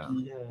 the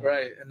anarchy, Yeah.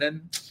 right? And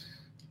then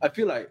I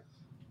feel like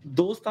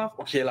those stuff,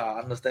 okay lah,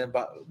 I understand.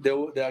 But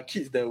there are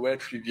kids that wear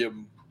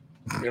Trivium.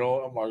 You know,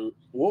 I'm like,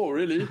 whoa,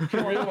 really?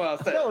 Trivium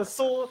that was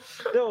so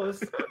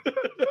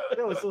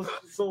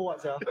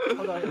what, yeah?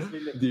 How do I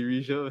explain that?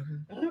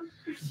 Derision.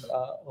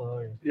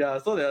 Yeah,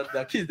 so there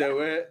are kids that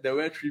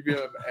wear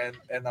Trivium,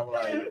 and I'm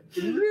like,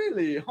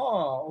 really?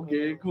 Huh?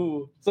 Okay,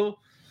 cool. So,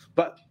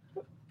 but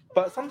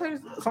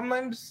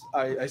sometimes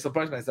I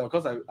surprise myself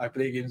because I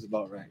play games a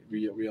lot, right?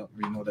 We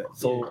know that.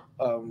 So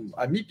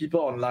I meet people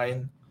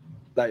online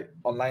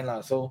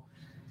lah. So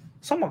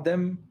some of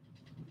them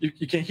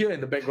you can hear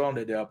in the background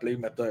that they are playing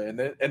metal, and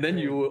then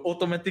you will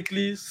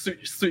automatically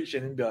switch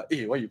and be like,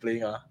 hey, what are you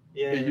playing?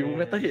 Hey, you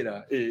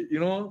metalhead? Hey, you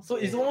know. So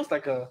it's almost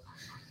like a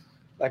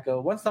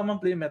once someone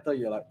play metal,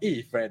 you're like,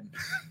 hey, friend.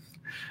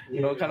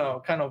 You know, kind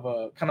of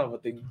a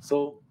thing.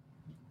 So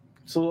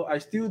I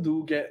still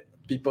do get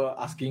people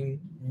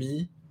asking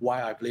me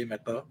why I play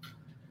metal.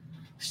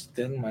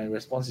 Then my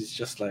response is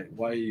just like,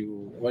 why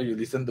you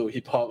listen to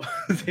hip hop?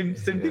 same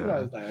thing.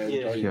 Like, I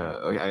enjoy it.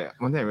 Okay.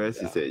 One thing I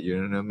realized is that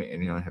you don't make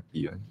anyone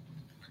happy.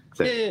 It's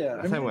like,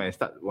 Last time when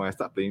I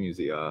start playing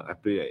music, I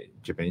play like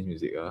Japanese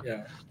music.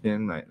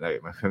 Then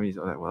like my family is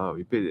all like, wow,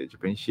 you play the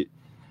Japanese shit.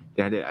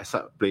 Then I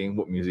start playing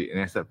work music,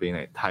 and I start playing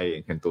like Thai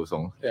and Canto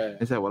songs.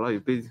 It's like, wow,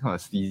 you play these kind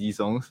of sleazy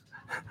songs.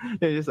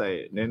 Then it's just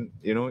like, then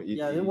you know.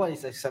 Then what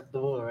is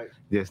acceptable, right?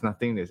 There's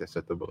nothing that's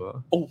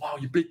acceptable. Oh wow,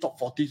 you play top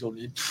 40s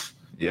only.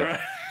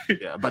 Yeah.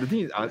 Yeah, but the thing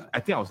is, I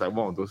think I was like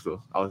one of those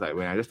though. I was like,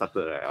 when I just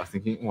started, I was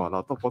thinking, wow,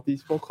 top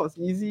 40s 4 chords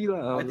easy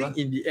lah. I think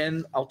in the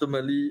end,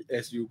 ultimately,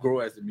 as you grow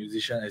as a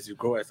musician, as you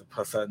grow as a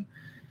person,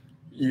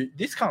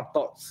 these kind of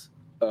thoughts,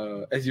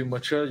 as you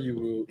mature, you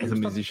will. As a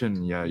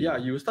musician,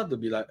 you will start to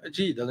be like,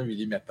 actually, it doesn't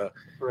really matter.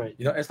 Right.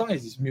 You know, as long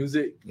as it's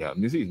music. Yeah,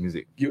 music is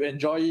music. You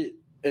enjoy it.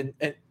 And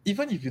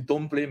even if you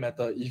don't play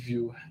metal, if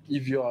you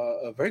are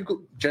a very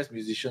good jazz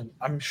musician,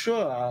 I'm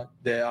sure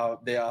there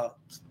are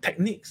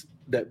techniques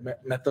that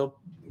metal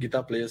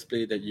guitar players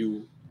play that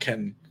you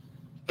can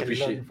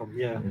appreciate. From,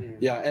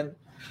 and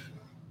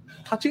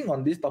touching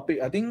on this topic,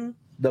 I think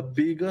the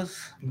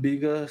biggest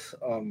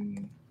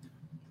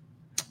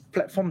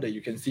platform that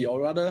you can see,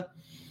 or rather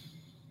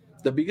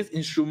the biggest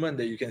instrument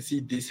that you can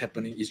see this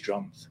happening is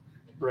drums.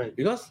 Right.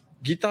 Because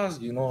guitars,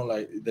 you know,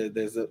 like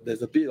there's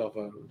a bit of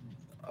a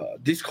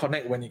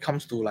disconnect when it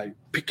comes to like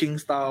picking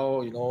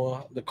style, you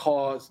know, the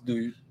chords.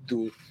 Do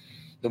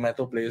the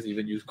metal players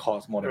even use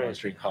chords more than one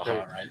string?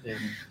 Right? Yeah.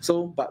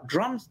 So, but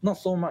drums not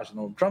so much. You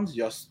know, drums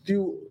you're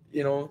still,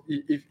 you know,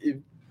 if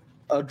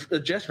a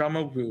jazz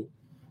drummer will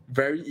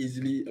very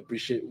easily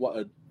appreciate what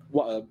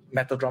a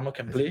metal drummer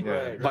can play,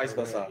 vice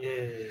versa.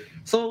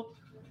 So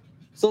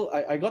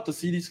I got to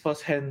see this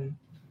firsthand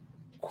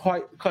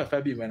quite a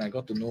fair bit when I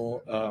got to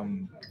know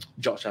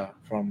George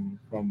from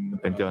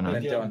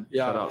Pantheon.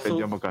 Yeah, shout out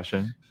Pantheon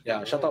Percussion.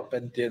 Yeah, shout out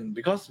Pantheon,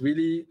 because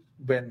really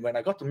when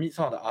I got to meet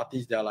some of the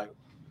artists, they're like,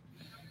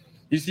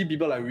 you see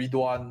people like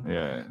Ridwan,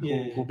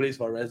 who plays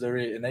for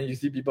Resurrect, and then you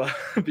see people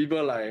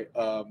like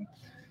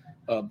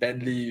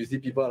Bentley, you see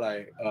people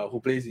like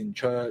who plays in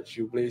church,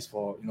 who plays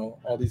for, you know,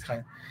 all these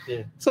kind.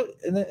 So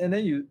and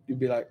then you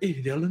be like, hey,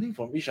 they're learning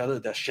from each other,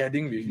 they're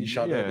sharing with each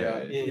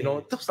other. You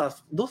know,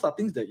 those are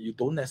things that you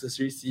don't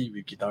necessarily see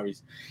with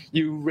guitarists.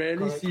 You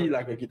rarely see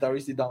like a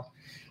guitarist sit down,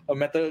 a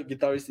metal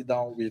guitarist sit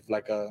down with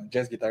like a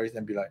jazz guitarist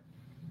and be like,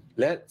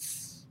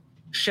 let's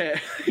share.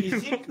 Do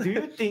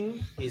you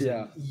think it's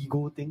an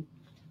ego thing?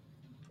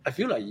 I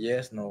feel like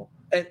yes, no.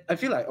 And I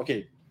feel like,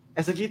 okay,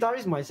 as a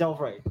guitarist myself,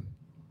 right,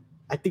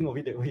 I think of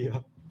it that way.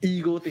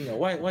 Ego thing.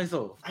 Why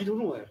so? I don't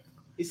know.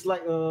 It's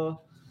like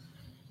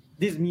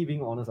this is me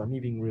being honest, me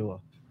being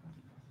real.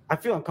 I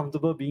feel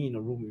uncomfortable being in a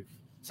room with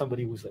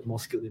somebody who's like more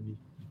skilled than me.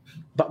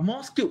 But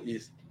more skilled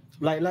is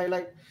like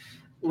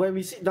when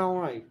we sit down,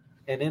 right,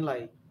 and then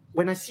like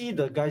when I see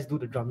the guys do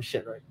the drum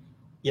set, right,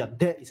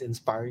 that is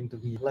inspiring to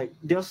me. Like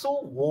they're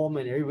so warm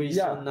and everybody's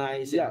so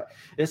nice.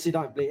 They sit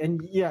down and play.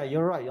 And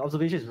you're right. Your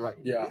observation is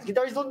right.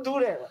 Guitarists don't do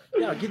that.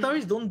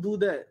 Guitarists don't do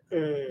that.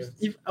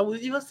 If I would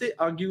even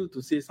argue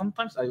to say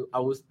sometimes I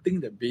would think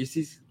that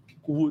bassists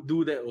would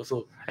do that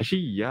also.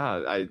 Actually,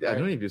 I don't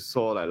know if you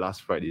saw like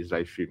last Friday's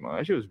live stream.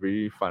 Actually, it was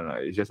really fun.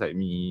 It's just like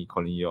me,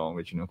 Colin Yong,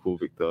 Regina Koo,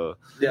 Victor.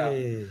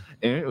 And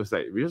it was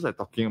like we just like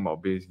talking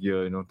about bass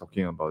gear, you know,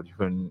 talking about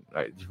different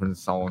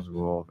sounds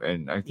involved.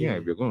 And I think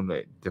like, we're going to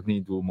like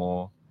definitely do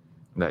more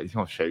like this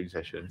kind of sharing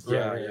sessions.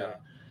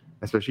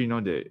 Especially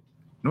now that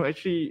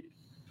actually,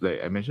 like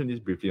I mentioned this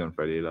briefly on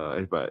Friday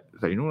but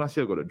like, you know, last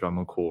year I got the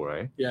drummer co,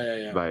 right?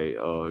 By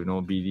you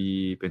know,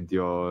 Billy,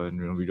 Pantheon,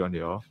 you know, Ridwan,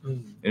 they all.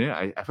 And then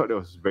I felt that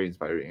was very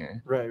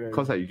inspiring. Right.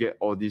 Because like you get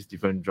all these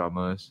different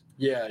drummers.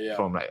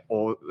 From like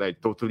all like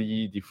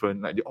totally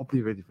different, like they all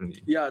play very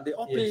differently. They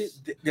all play.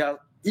 They are,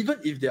 even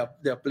if they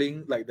are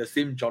playing like the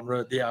same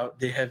genre, they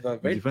have a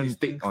very different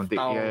distinct take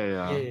style.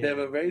 They have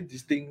a very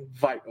distinct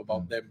vibe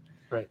about them.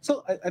 Right.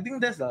 So I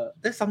think that's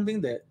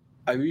something that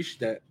I wish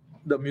that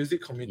the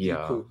music community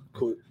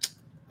could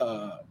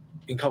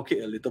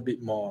inculcate a little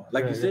bit more.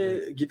 Like you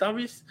say,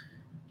 guitarists,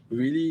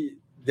 really,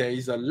 there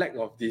is a lack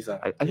of this.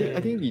 I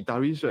think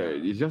guitarists,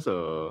 right, it's just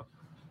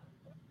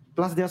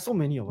Plus, there are so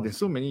many of us. There's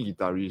so many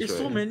guitarists, It's right?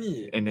 so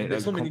many, And and then,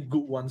 there's like, so many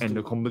good ones And too.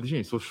 the competition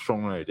is so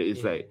strong, right? That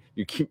it's Yeah. like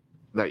you keep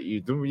like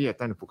you don't really have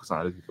time to focus on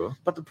other people.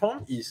 But the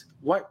problem is,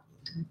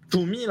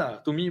 to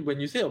me, when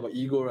you say about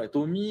ego, right?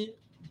 To me,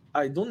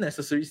 I don't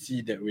necessarily see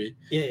it that way.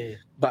 Yeah.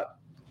 But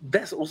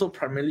that's also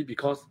primarily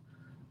because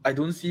I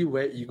don't see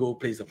where ego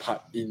plays a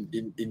part in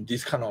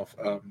this kind of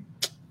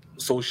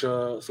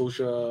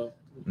social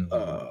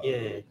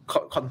Yeah.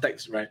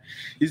 context, right?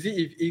 You see,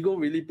 if ego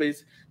really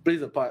plays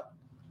a part,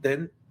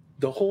 then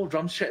the whole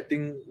drum set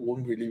thing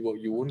won't really work.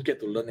 You won't get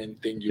to learn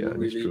anything. You Yeah, won't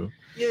that's really true.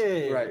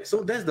 Yeah. right.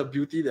 So that's the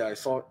beauty that I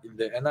saw in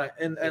there, and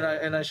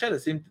I share the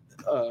same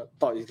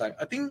thought. It's like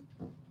I think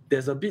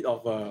there's a bit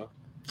of a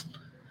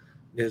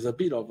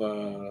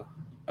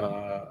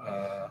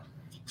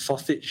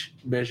sausage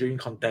measuring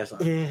contest.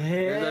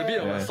 There's a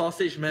bit of Yeah. a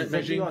sausage Exactly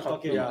measuring what I'm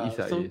talking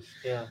contest. about.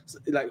 Yeah. So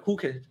Yeah. like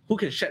who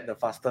can shed the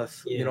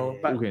fastest, you know? Yeah.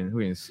 But Who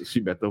can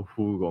sweep better?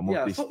 Who got more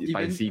Yeah, tasty, so even-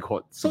 spicy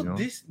chords? so you know?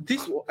 this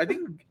I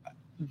think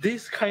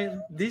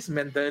this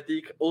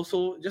mentality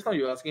also, just now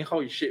you were asking how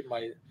it shaped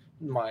my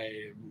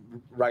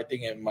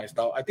writing and my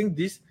style. I think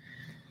this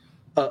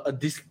a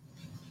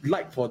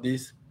dislike for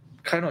this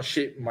kind of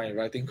shaped my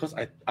writing because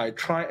I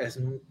try as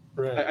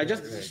Right. I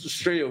just right.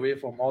 stray away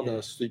from all Yeah.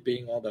 the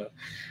sweeping, all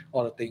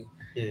the thing.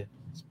 Yeah.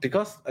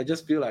 Because I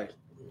just feel like,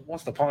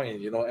 what's the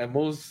point, you know? And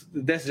most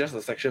that's just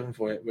a section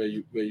for it where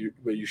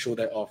you show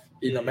that off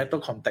in Yeah. a metal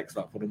context,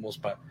 for the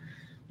most part.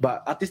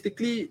 But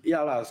artistically,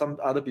 some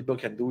other people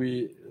can do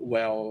it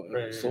well.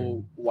 Right.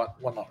 So what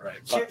not, right?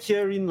 Here, But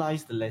herein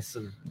lies the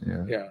lesson.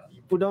 Yeah, yeah,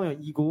 You put down your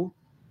ego,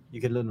 you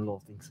can learn a lot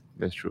of things.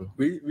 that's true.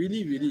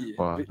 really.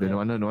 Wow, then no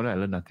wonder I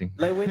learned nothing.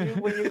 Like when you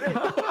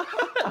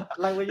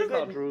like when you That's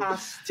not go true. and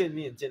ask Jian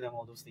Mi and Jian Liang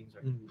all those things,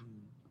 right? Mm.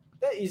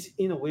 That is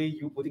in a way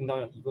you putting down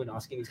your ego and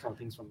asking these kind of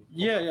things from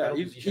Yeah. fellow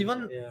If-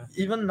 musicians.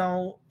 Even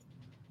now,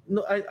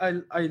 no,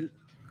 I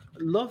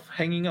love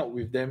hanging out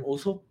with them.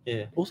 Also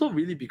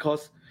really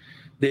because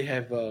they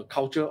have a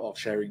culture of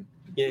sharing.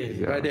 Yeah.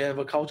 Yeah. Right, they have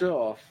a culture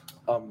of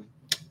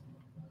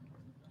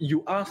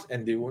you ask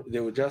and they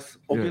will just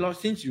okay, Yeah. Lord,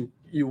 since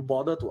you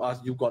bother to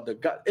ask, you got the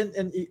gut, and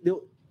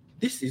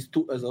this is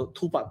as a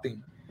two-part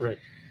thing. Right.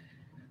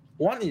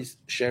 One is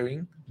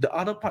sharing, the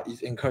other part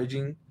is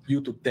encouraging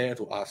you to dare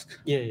to ask.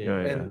 Yeah.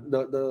 And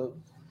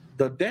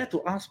the dare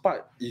to ask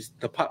part is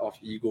the part of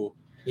ego.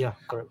 Yeah,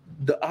 correct.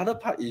 The other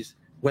part is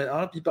when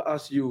other people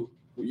ask you,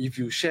 if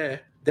you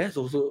share, that's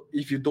also,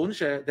 if you don't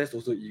share, that's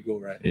also ego,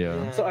 right?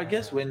 Yeah. So I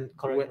guess when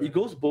Correct. it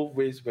goes both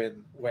ways,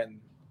 when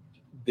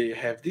they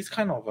have this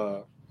kind of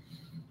a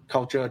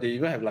culture, they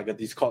even have like a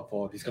Discord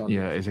for this kind of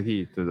Yeah, things.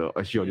 exactly. To the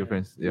actually audio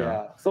friends.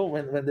 Yeah. So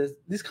when there's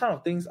this kind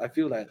of things, I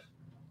feel like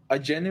I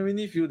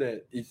genuinely feel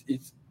that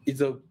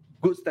it's a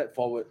good step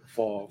forward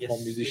for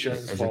Yes, musicians.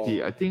 yes. Exactly.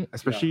 For, I think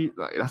especially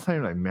like last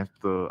time like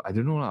metal, I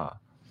don't know lah.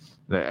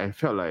 Like I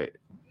felt like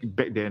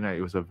back then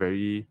it was a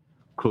very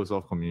close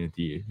off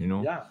community, you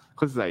know? yeah,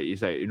 Because like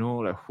it's like, you know,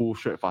 like who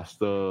shred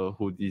faster,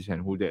 who this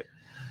and who that.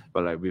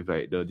 But like with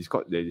like the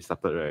Discord that they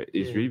started, right,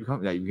 it's Yeah. really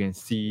become like you can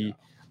see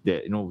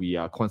that, you know, we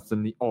are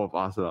constantly, all of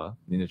us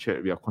in the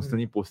chat, we are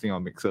constantly posting our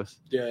mixes,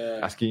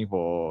 asking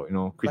for, you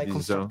know, Like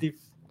criticism.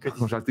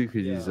 Constructive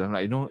criticism,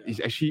 like, you know, it's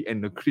actually,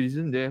 and the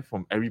criticism there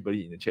from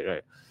everybody in the chat,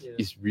 right, Yeah.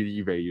 is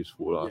really very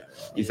useful. yeah.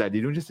 It's like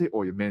they don't just say,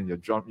 oh, man, your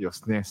drum, your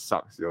snare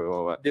sucks,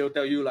 or what. They'll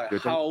tell you like They'll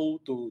tell how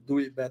to do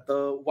it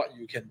better, what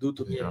you can do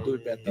to Yeah. do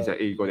it better. It's like,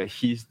 hey, you got that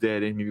hiss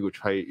there, then maybe go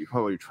try it. How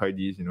about you try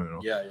this, you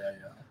know? Yeah.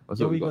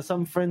 Also, So we got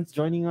some friends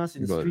joining us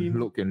in we got stream.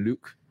 Luke and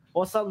Luke.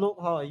 What's up, Luke?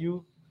 How are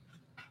you?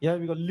 Yeah,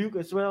 we got Luke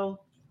as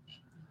well.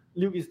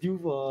 Luke is due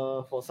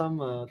for some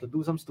to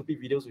do some stupid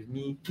videos with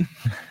me.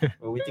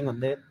 We're waiting on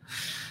that.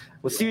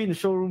 We'll see you in the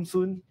showroom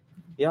soon.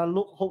 Yeah,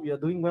 Luke, hope you're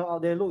doing well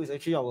out there. Luke is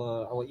actually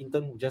our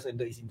intern who just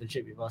ended his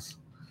internship with us.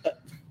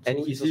 And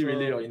he's is he also-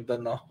 really your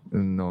intern now?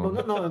 No,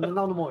 No, now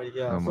no more.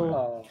 Yeah, No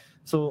more.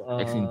 so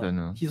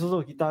Ex-intern. he's also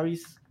a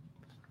guitarist.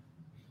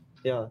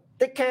 Yeah,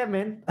 take care,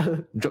 man.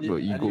 Drop your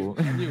ego.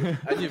 I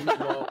need to meet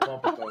more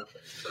people.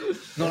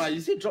 No, like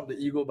you say drop the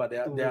ego, but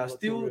there are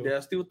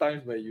still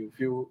times where you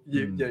feel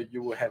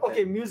you will have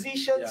Okay, that.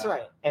 musicians, Yeah.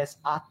 right? As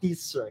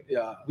artists, right?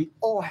 Yeah. We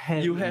all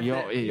have. You have We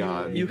all- that,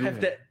 yeah, you we do have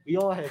have. that We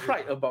all have.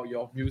 pride about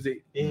your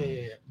music.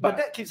 Yeah. But But-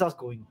 that keeps us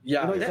going.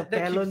 Yeah, you know, it's that a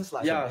balance, keeps,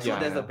 like. yeah. So Yeah.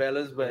 there's a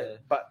balance where, Yeah.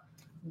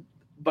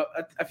 but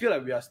I feel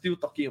like we are still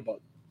talking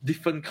about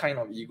different kind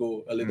of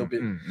ego a little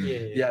bit. Yeah.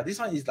 Yeah, this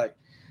one is like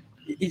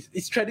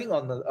it's treading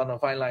on a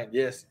fine line.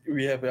 Yes,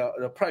 we have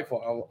the pride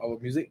for our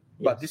music,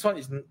 but Yes. this one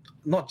is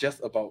not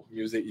just about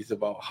music. It's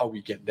about how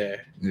we get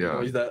there. You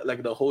know, Yeah.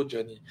 it's the whole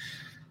journey.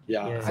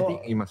 Yeah, Yeah. I so,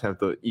 think you must have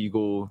the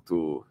ego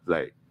to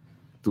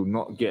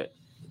not get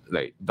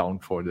like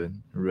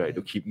downtrodden, right?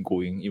 To keep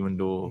going, even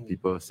though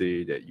people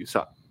say that you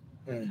suck,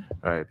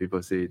 right?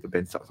 People say the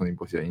band sucks only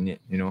because you're in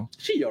it, you know?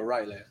 actually, you're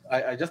right.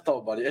 I just thought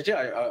about it. Actually,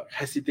 I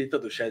hesitated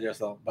to share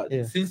just now, but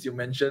Yeah. since you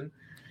mentioned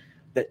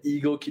that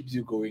ego keeps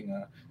you going,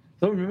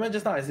 so remember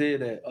just now I say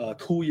that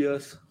 2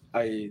 years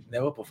I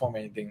never perform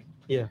anything.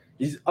 Yeah.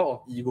 It's out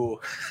of ego.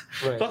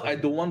 Right. Because I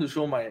don't want to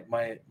show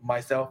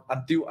myself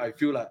until I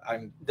feel like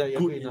I'm That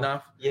you're good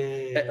enough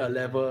Yeah. at a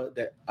level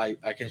that I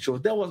can show.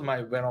 That was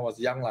when I was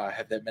young. I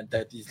had that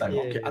mentality. It's like,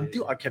 Yeah, okay, yeah,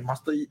 until I can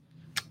master it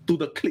to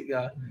the click.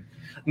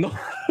 No,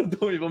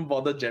 don't even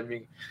bother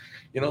jamming.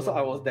 You know, so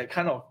I was that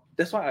kind of,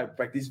 that's why I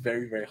practiced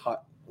very, very hard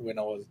when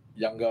I was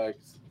younger.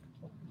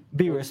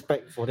 Big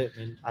respect for that,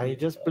 man. I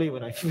just play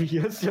when I feel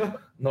years. Yeah.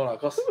 No,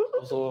 because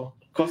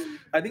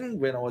I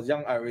think when I was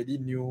young, I already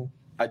knew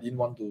I didn't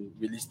want to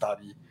really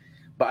study.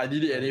 But I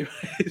did it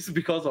anyways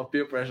because of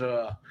peer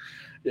pressure.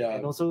 Yeah.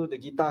 And also the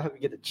guitar help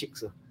you get the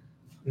chicks.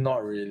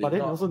 Not really. But then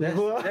Not- also that's,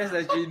 never- that's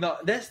actually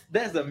not.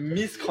 That's a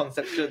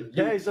misconception.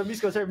 Yeah, it's a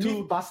misconception.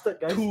 Me bastard,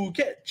 guys. To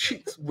get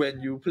chicks when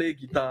you play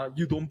guitar,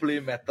 you don't play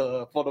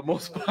metal for the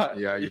most part.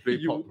 Yeah, you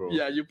play pop, bro.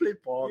 Yeah, you play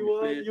pop.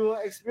 You will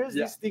experience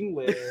Yeah. this thing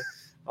where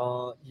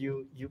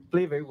you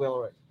play very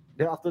well, right?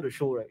 Then after the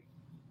show, right,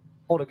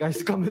 all the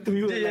guys come to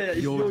you. Yeah, and like,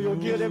 yeah, your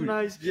gear damn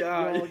nice.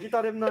 Yeah. Your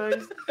guitar damn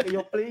nice. And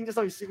you're playing just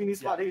now. You're singing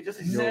this part. Then you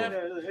just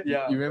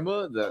Yeah. You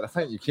remember the last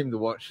time you came to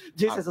watch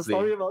Jace us has a play,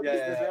 story about Yeah, this.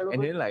 yeah, that's yeah. relevant.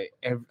 and then like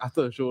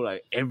after the show,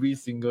 like every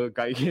single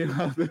guy came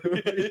after.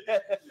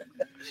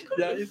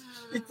 Yeah, it's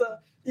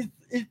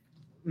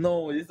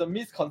a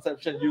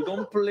misconception. You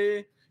don't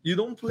play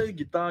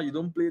guitar, you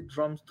don't play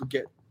drums to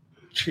get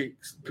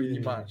chicks pretty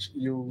much.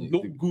 You Yeah.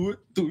 look good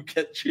to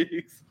get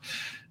chicks.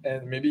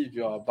 And maybe if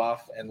you're a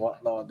buff and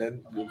whatnot,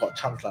 then you got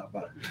chance lah.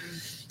 But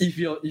if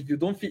you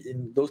don't fit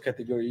in those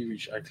categories,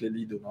 which I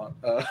clearly do not,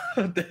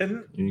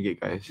 then You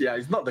get guys. yeah,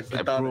 it's not the Like,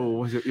 guitar. bro,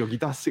 what's your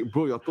guitar sick,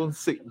 bro. Your tone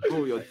sick,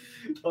 bro. You're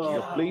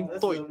playing that's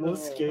toy. the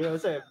most scary. I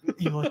was like,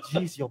 yo,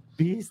 jeez, your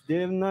bass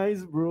damn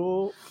nice,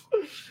 bro.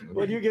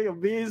 Where do you get your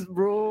bass,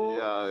 bro?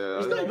 Yeah,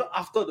 It's not even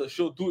after the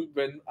show, dude.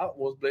 When Art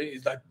was playing,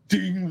 it's like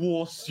Ding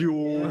was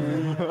yo.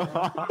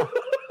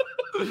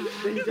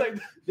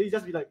 Then he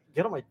just be like,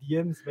 get on my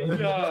DMs, man.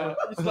 Yeah,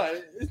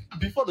 it's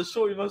before the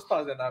show even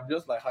starts, and I'm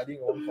just like hiding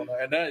in one corner,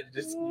 and then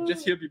you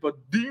just hear people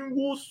Ding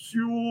was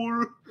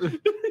yo.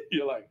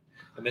 You're like,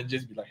 and then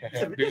just be like,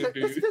 That's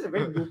a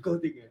very local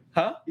thing.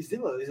 huh? It's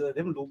a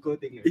damn local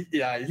thing.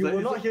 Yeah, it's You like, will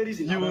it's not like- hear this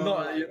in you will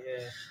other, not. like,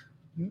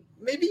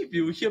 Maybe if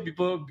you hear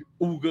people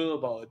oogle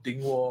about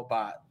Ding Wo,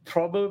 but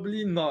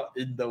probably not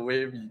in the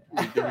way we do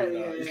it. Now.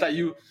 It's like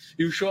you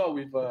show up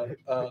with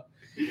a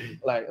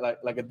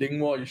like a Ding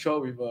Wo, you show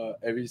up with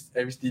every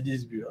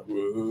STDs be like,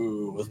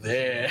 whoa, what's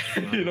there?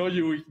 You know,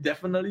 you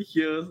definitely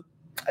hear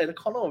at the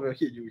corner of your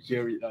head, you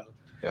hear it.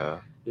 yeah,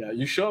 Yeah,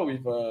 you show up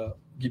with a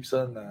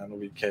Gibson,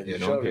 nobody cares. Yeah, You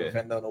no show one up with cares.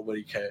 Fender,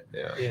 nobody cares.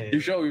 yeah. yeah. You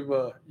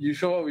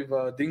show up with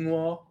a Ding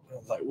Wo,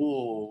 it's like,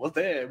 whoa, what's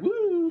there?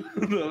 Woo!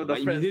 the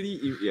Like friends.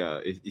 immediately,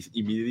 it's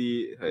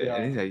immediately, Yeah.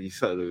 and then like, you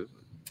start to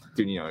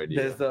tune in already.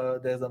 There's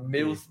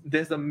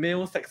a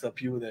male sex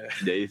appeal there.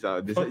 There is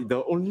there's like,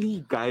 the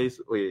only guys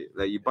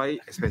like you buy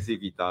expensive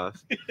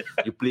guitars,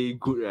 you play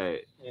good,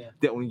 right? Yeah.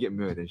 They only get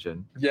male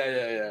attention.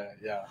 Yeah.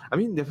 I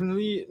mean,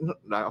 definitely,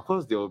 like of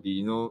course there will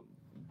be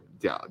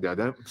there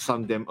are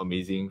some damn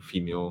amazing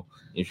female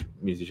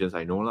musicians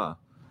I know lah,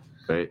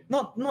 right?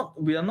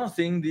 We are not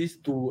saying this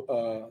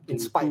to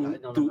Inspire, no,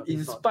 no, to no, it's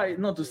inspire, not.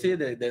 not to say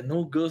that there are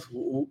no girls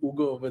who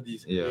go over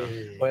this. Yeah.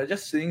 We're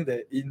just saying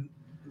that in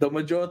the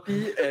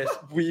majority, as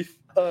with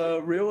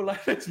real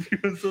life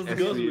experiences, As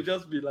girls will with-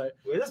 just be like,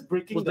 We're just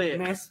breaking What's the that?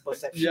 mass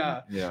perception.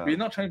 yeah. Yeah. We're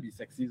not trying to be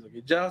sexist,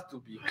 okay? Just to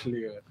be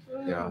clear.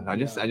 Yeah. I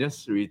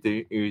just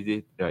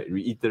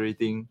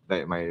reiterating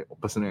like my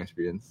personal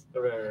experience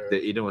Right.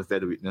 that Aiden was there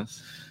to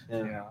witness.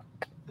 Yeah.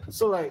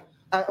 So like,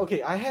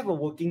 I have a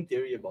working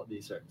theory about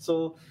this, right?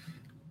 So,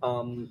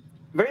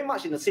 very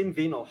much in the same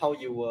vein of how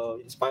you were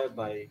inspired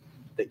by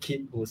the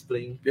kid who was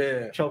playing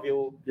Yeah.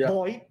 12-year-old Yeah.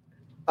 boy,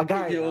 a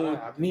guy, 8-year-old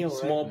a male,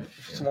 right?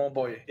 small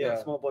boy.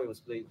 Yeah, small boy was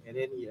playing, and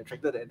then he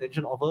attracted the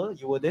attention of her.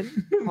 You were then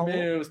how old?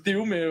 Male,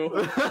 still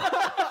male.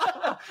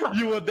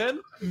 You were then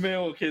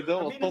male. Okay, that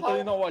I was mean, totally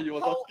how- not what you were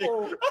How talking.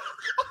 old?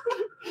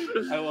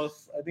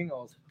 I think I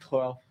was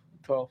 12.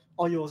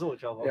 Oh, you also were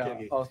 12. Okay, Yeah,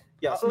 okay. I was,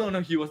 Yeah, so no,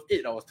 he was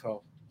 8. I was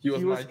 12. He was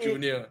He my was 8.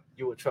 junior.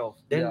 you were 12.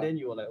 Then Yeah. then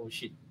you were like, oh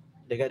shit,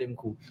 that guy damn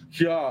cool.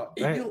 Yeah,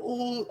 8 Right. year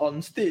old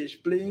on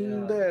stage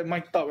playing Yeah. there,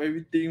 mic'd up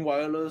everything,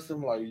 wireless.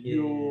 I'm like,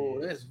 yo,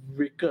 Yeah. that's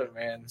wicked,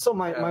 man. So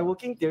my Yeah.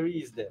 working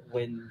theory is that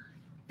when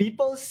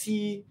people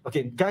see,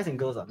 okay, guys and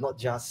girls are not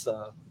just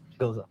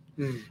girls are.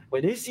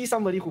 When they see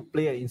somebody who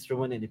play an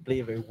instrument and they play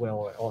very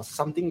well, right, or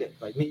something that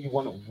like make you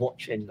want to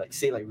watch and like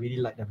say like really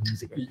like their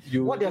music,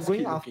 right? What they're just going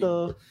keep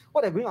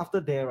looking. after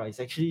there, right, is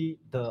actually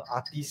the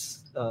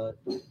artist,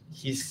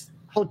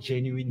 how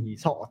genuine he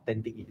is, how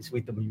authentic he is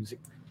with the music.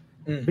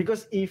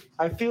 Because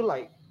I feel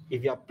like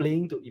if you're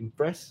playing to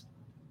impress,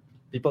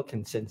 people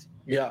can sense.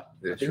 Yeah,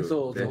 That's I think true. so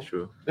also. That's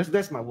true.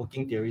 That's my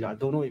working theory. I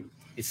don't know if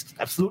it's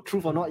absolute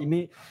truth or not. It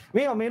may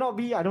or may not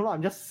be. I don't know.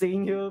 I'm just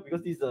saying here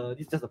because this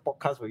is just a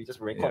podcast where you just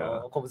record Yeah. our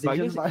But, I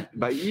conversations. guess,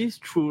 but it is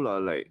true lah.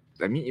 Like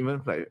I mean,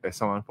 even like as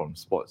someone from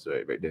sports,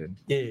 right? Back then,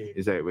 yeah.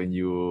 it's like when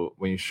you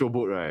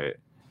showboat, right?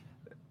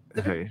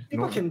 Like,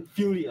 People can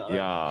feel it. Right?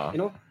 yeah. You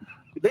know,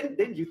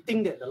 then you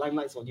think that the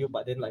limelight's on you,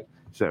 but then like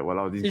It's like,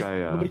 wow, this If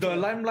guy. the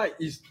limelight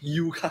is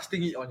you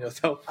casting it on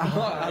yourself,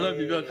 not other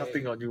people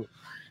casting on you.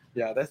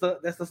 Yeah,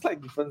 there's a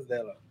slight difference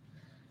there.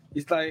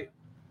 It's like,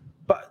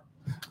 but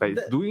Like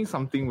that- doing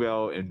something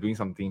well and doing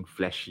something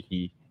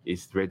flashy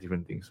is very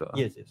different things.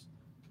 yes.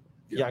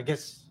 Yeah, I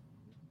guess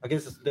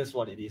that's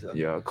what it is.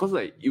 Yeah, because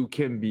like you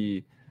can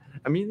be,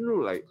 I mean,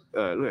 look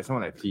at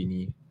someone like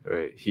Pliny,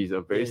 right? He's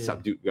a very Yeah.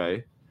 subdued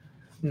guy,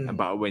 Hmm.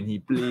 but when he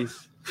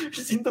plays,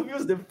 His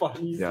interviews damn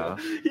funny. Yeah.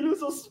 He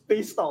looks so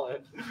spaced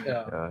out.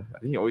 yeah. I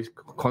think he always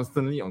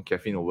constantly on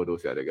caffeine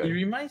overdose. Yeah, that guy. He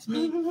reminds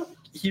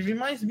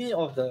me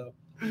of the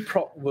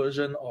prop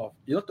version of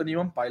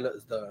 21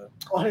 Pilots, the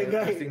Oh, that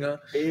guy. singer.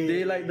 Hey.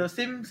 They like the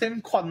same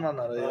kwan one,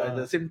 they like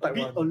the same a type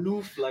bit one.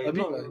 aloof, like A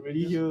bit not like-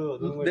 really here. Or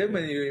don't know Then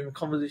where. when you're in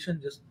conversation,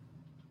 just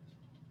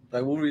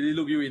like won't really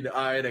look you in the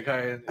eye, that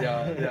kind.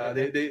 Yeah.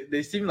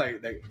 They seem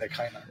like that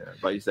kind of. Yeah,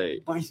 but it's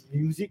like But his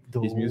music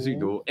though. his music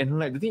though, and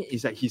like the thing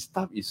is like his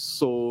stuff is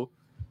so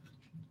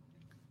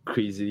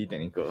crazily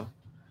technical,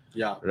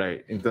 Yeah.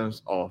 right? In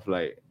terms of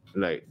like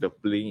the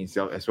playing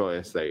itself as well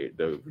as like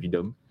the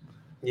rhythm.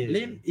 Yeah.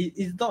 Lame.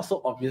 It's not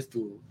so obvious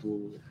to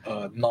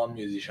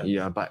non-musicians.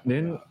 Yeah, but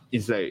then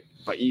it's like,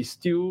 but it's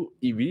still,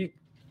 you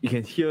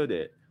can hear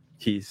that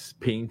he's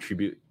paying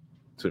tribute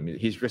to the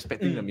music. He's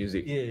respecting the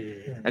music.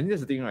 Yeah. I think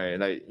that's the thing, right?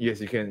 Like, yes,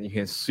 you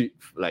can sweep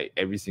like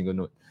every single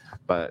note,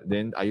 but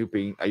then are you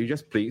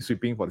just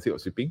sweeping for the sake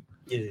of sweeping,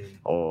 Yeah.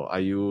 or are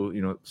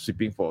you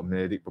sweeping for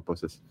melodic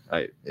purposes?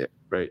 Like, yeah,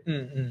 right.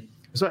 Mm-mm.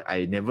 So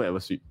I never ever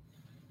sweep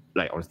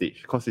like on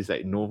stage because it's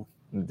like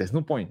there's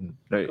no point,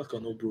 right? Because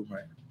got no broom,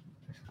 right?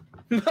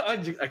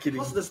 I'm kidding.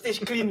 Because the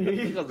stage clean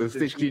already. The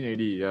stage clean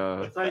already,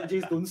 yeah. Side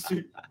J's don't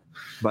sweep.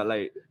 But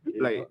like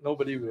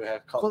nobody will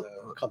have caught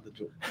the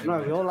joke.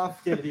 Right, we all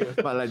laugh here already.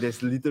 but like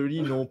there's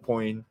literally no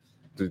point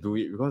to do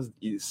it because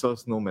it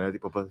serves no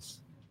melodic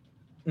purpose.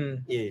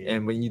 Mm. Yeah.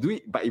 And when you do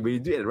it at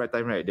the right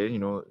time, right,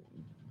 then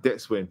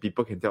that's when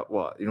people can tell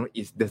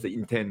there's the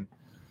intent.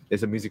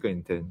 There's a musical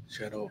intent.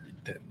 Shadow of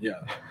Intent. Yeah.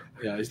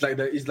 It's like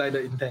the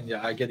intent.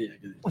 Yeah, I get it.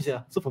 What's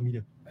that? So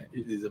familiar.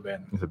 It is a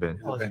band. It's a band.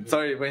 It's a Oh, band. is it?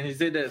 Sorry, when he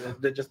said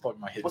that just popped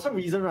in my head. For some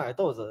reason, right, I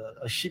thought it was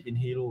a ship in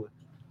Halo.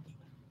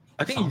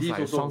 I think it is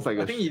also. Sounds like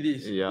I a think it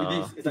is. yeah. It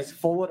is. It's like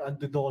forward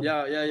unto dawn.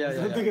 Yeah.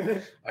 Something like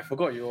that. I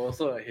forgot you're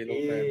also a Halo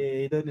fan.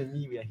 Hey, Aiden and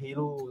me, we are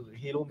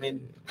Halo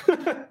men.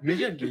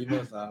 Major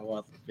gamers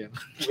what? We are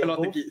Cannot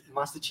both take it.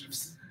 Master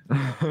Chiefs.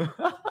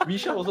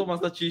 Misha also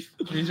Master Chief.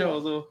 Misha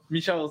also.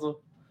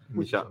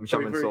 Misha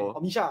Sorry, Mansour. Oh,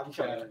 Misha.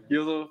 Yeah, he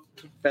also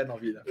fan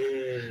of it.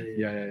 Hey.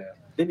 Yeah.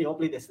 Then they all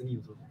play Destiny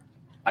also.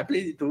 I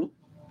played it too,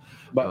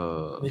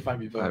 but need find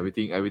people. I'm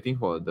waiting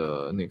for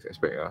the next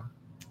aspect.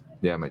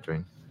 Yeah, I might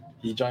join.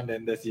 He joined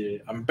then that's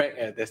it. I'm back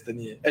at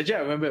Destiny. Actually, I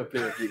remember I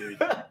played a bit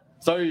already.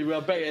 Sorry, we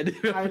are back at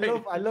it.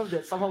 I love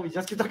that somehow we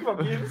just keep talking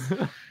about games.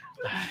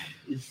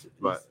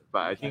 But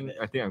I think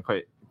I'm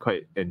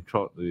quite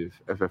enthralled with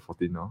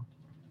FF14 now.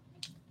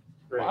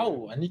 Right.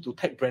 Wow, I need to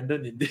tag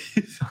Brandon in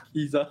this.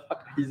 he's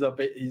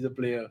a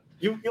player.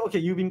 You've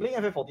been playing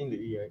FF14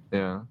 lately, right?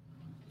 Yeah.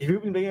 Have you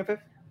been playing FF?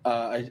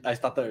 I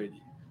started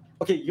already.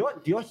 Okay, do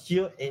you all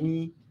hear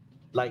any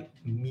like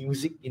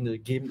music in the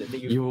game that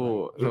make you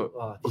Yo, feel look,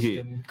 like, this okay.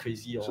 is damn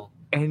crazy or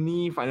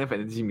Any Final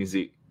Fantasy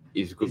music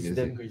is good it's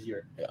music. damn crazy,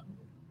 right?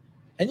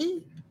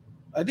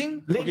 I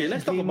think Late okay.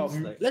 Let's talk games, about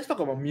like- let's talk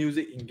about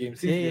music in games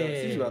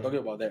since we are talking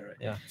about that, right?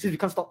 Yeah. Since we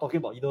can't stop talking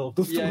about either of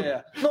those two.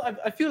 Yeah. No,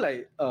 I feel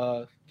like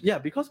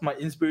because my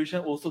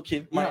inspiration also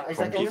came. Yeah, exactly.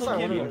 Also That's came what I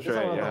from wanna- games, that's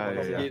what I right? wanna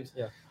talk Yeah, about, games.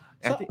 yeah.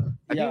 And So, I think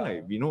yeah.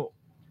 like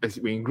as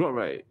when you grow up,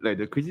 right, like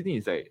the crazy thing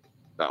is like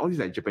all these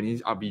like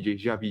Japanese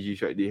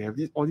JRPGs, right? They have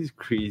all these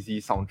crazy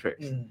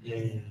soundtracks.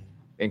 Yeah.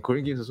 And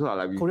Korean games also are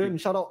like Korean,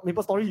 shout out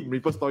Maple Story.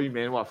 Maple Story,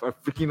 man. Wow, I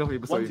freaking love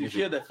Maple Story. Once you music.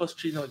 hear that first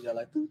 3 notes, you're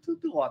like,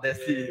 wow, that's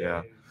it.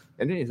 Yeah.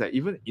 And then it's like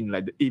even in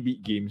like the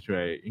 8-bit games,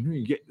 right?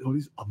 You get all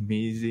these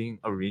amazing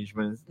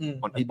arrangements on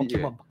Like 8-bit.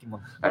 Pokemon.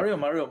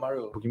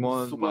 Mario.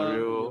 Pokemon, Super,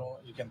 Mario.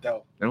 you can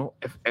tell.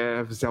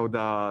 FF,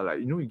 Zelda, like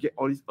you get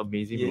all these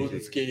amazing Yeah.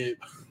 music. RuneScape.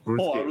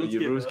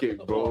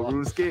 RuneScape, bro. Oh.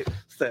 RuneScape.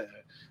 Sad.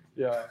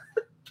 Yeah.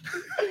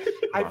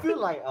 I feel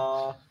like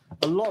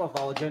a lot of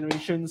our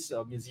generation's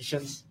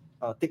musicians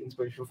take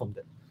inspiration from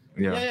that.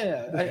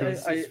 Yeah.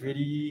 Because it's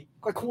really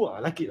quite cool. I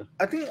like it.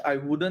 I think I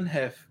wouldn't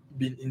have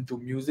been into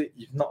music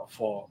if not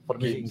for For the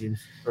music games.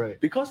 games. Right.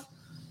 Because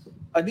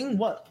I think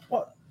what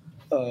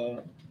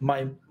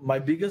my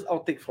biggest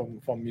outtake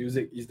from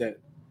music is that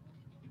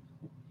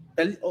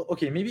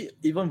okay, maybe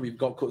even with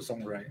God Code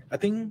song, right? I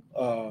think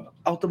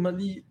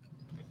ultimately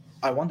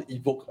I want to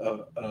evoke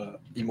a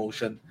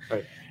emotion.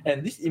 Right.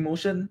 And this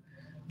emotion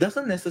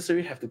doesn't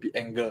necessarily have to be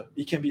anger.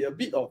 It can be a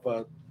bit of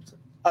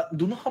I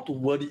don't know how to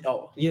word it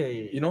out. Yeah.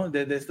 You know,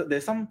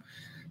 there's some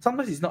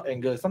sometimes it's not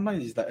anger,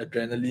 sometimes it's like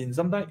adrenaline,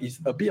 sometimes it's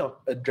a bit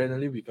of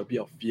adrenaline with a bit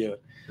of fear.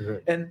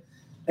 Right.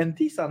 And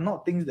these are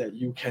not things that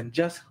you can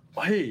just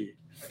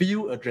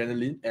feel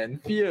adrenaline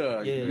and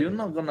fear. Yeah. You're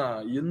not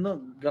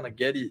gonna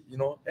get it, you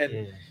know. And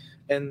Yeah.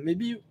 and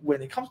maybe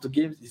when it comes to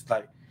games, it's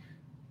like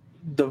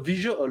the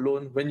visual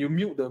alone, when you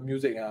mute the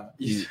music,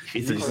 It's a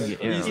different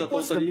game, It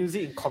puts the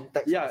music in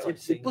context. yeah, that's what I'm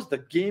it saying. puts the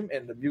game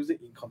and the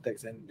music in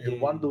context, and Yeah.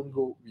 one don't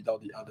go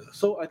without the other.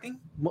 So I think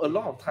a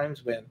lot of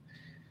times when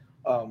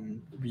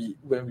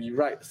we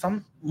write,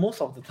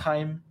 most of the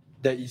time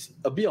there is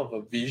a bit of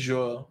a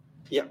visual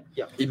Yeah.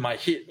 in my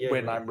head Yeah,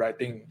 when yeah. I'm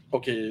writing.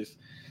 Okay,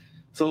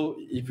 so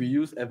if we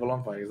use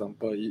Avalon for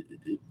example,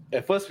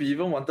 at first we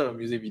even wanted a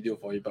music video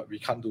for it, but we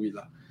can't do it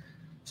lah.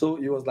 So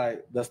it was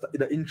like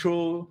the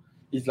intro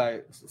is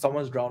like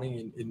someone's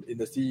drowning in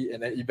the sea,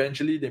 and then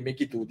eventually they make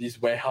it to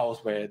this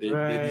warehouse where they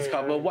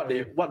discover what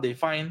they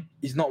find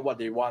is not what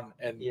they want,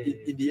 and Yeah,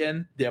 in the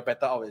end they are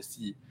better out at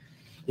sea.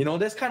 You know,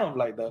 that's kind of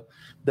like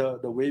the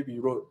way we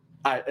wrote.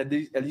 At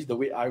least the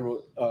way I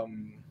wrote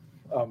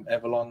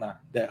Avalon,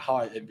 that how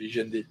I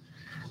envisioned it.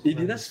 It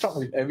didn't Nice. struck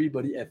with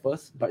everybody at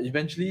first, but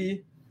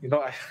eventually, you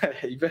know, I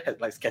even had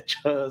like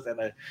sketches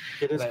and I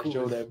That's cool.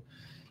 show them.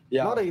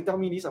 Yeah. Now that you tell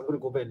me this, I'm going to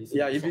go back and listen.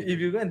 Yeah, to if the song.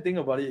 you go and think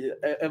about it,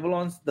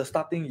 Avalon's the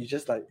starting is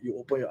just like you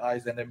open your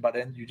eyes and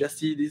then you just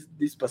see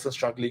this person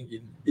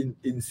struggling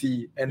in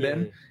sea, and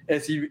then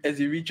as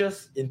he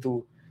reaches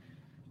into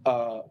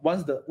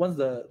once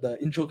the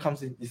intro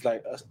comes in, it's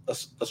like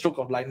a stroke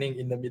of lightning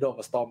in the middle of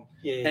a storm,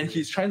 and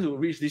he's trying to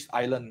reach this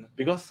island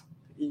because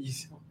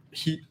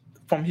he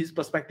from his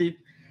perspective,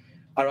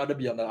 I'd rather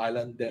be on the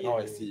island than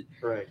out at sea.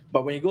 Right.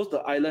 But when he goes to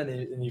the island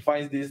and he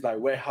finds this like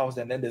warehouse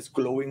and then there's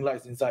glowing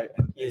lights inside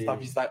and stuff,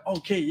 he's like,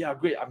 okay, yeah,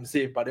 great, I'm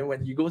safe. But then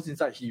when he goes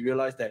inside, he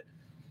realized that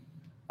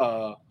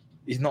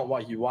it's not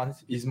what he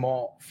wants. It's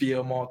more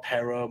fear, more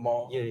terror,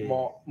 more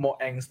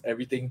angst,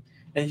 everything.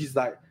 And he's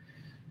like,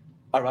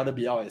 I'd rather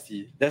be out at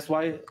sea. That's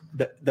why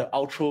the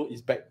outro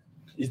is back.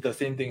 It's the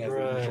same thing as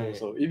the intro.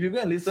 So if you go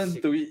and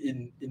listen to it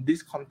in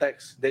this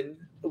context, then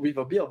with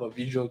a bit of a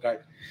visual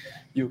guide,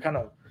 you kind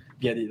of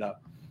get it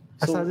up.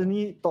 I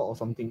suddenly thought of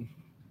something.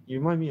 You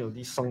remind me of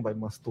this song by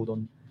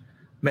Mastodon.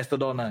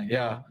 Mastodon,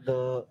 yeah.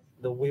 The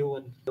whale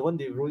one. The one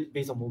they wrote it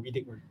based on Moby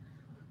Dick one.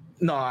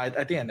 No, I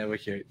think I never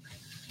hear it.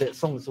 That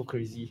song is so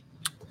crazy.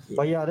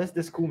 But yeah,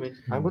 that's cool, man.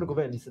 I'm going to go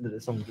back and listen to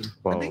that song again.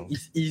 Wow. I think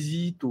it's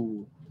easy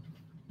to...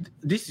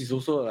 This is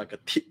also like a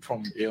tip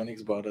from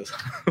Aeonix Brothers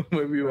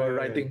when we were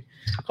writing.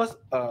 Because,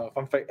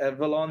 fun fact,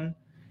 Avalon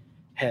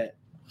had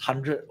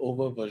 100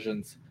 over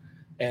versions.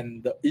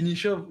 And the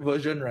initial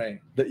version, right,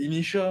 the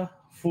initial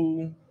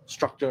full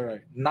structure,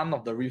 right, none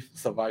of the riffs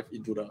survived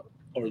into the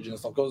original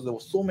song because there were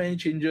so many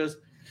changes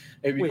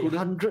and we couldn't...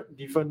 100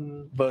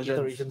 different versions.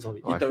 iterations of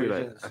it. I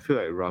feel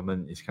like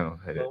ramen is kind of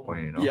at that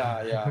point, you know.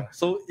 Yeah.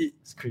 So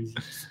It's crazy.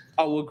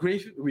 our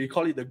we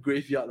call it the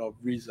graveyard of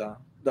riffs.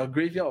 The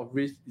graveyard of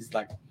riffs is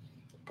like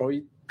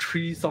probably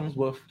 3 songs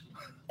worth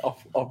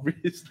of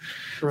riffs.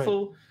 Right.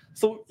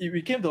 So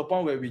we came to a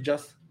point where we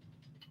just,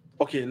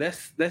 okay,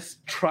 let's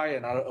try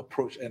another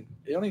approach. And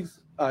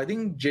I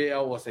think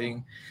JL was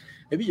saying,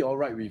 maybe you're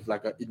right with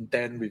like an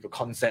intent, with a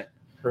concept.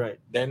 Right.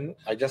 Then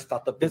I just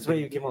started. That's where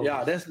you came out.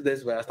 Yeah, that's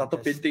where I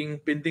started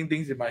painting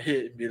things in my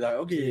head and be like,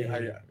 okay,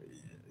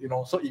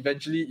 so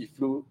eventually it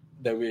flew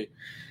that way.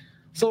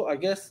 So I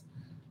guess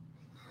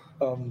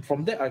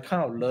from that I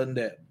kind of learned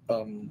that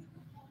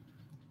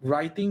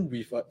writing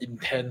with an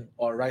intent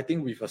or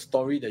writing with a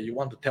story that you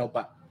want to tell,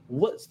 but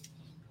words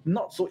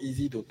not so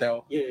easy to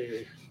tell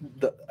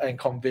and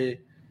convey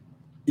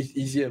is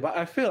easier. But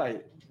I feel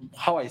like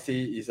how I say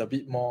it is a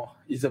bit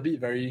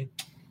very...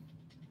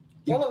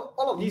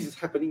 All of this is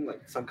happening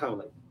like some kind of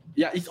like...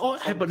 Yeah, it's all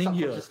happening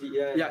here.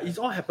 Yeah, it's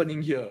all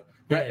happening here.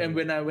 Right? Yeah. And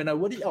when I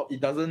word it out, it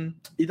doesn't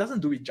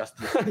do it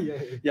justice.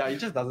 Yeah, it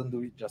just doesn't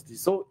do it justice.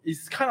 So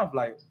it's kind of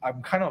like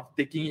I'm kind of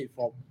taking it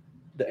from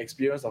the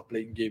experience of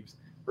playing games.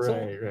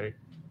 Right.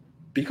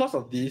 Because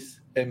of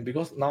this, and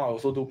because now I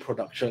also do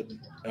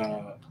production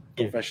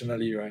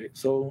professionally, right?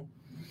 So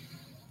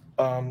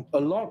a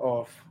lot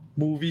of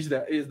movies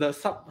that is the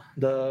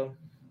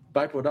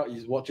byproduct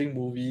is watching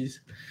movies,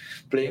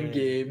 playing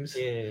games.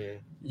 Yeah.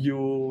 You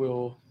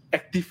will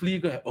actively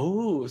go,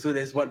 oh, so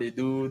that's what they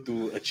do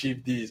to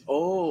achieve this.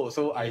 Oh,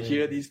 so I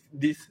hear this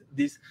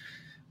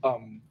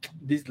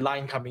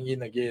line coming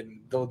in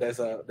again. Though there's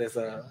a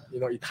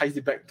it ties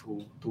it back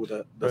to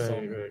the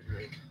song.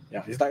 Right.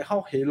 Yeah, it's like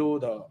how Halo,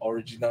 the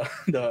original,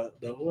 the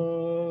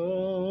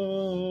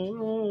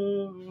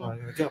I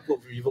think I put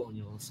reverb on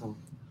your song.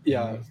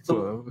 yeah.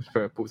 So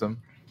put some.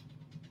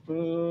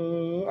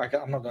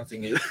 I'm not gonna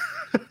sing it.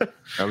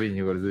 Alvin,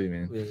 you gotta do it,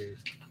 man. Wait.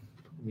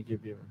 Let me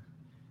give you.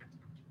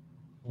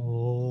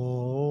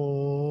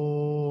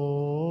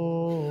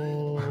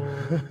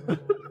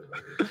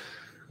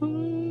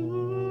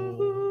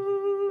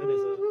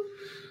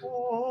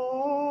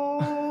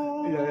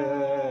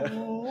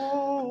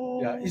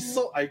 Yeah, it's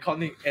so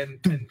iconic and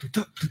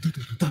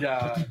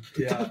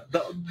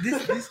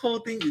this whole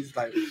thing is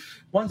like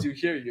once you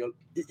hear it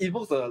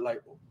evokes a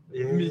like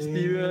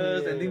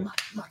mysterious and thing.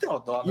 Nothing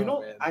of that. You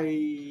know, man.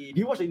 did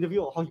you watch the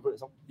interview of how he wrote the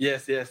song?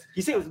 Yes.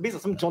 He said it was based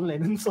on some John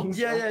Lennon songs.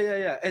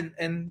 Yeah.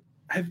 And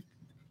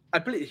I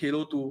played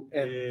Halo 2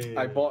 and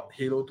I bought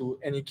Halo 2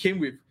 and it came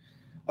with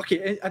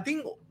and I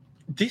think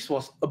this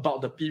was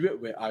about the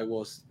period where I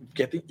was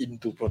getting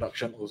into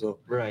production also.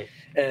 Right.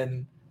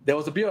 And there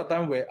was a period of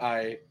time where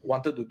I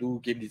wanted to do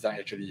game design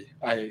actually.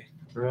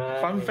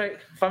 Right. Fun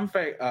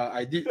fact,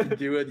 I did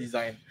interior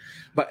design.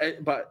 But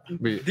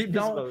Wait. deep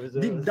down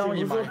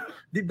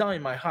Also.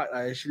 in my heart,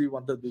 I actually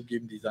wanted to do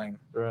game design.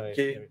 Right.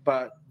 Okay,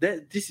 but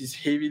this is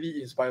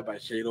heavily inspired by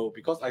Halo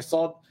because I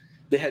saw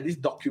they had this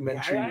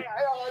documentary.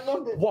 I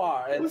love that.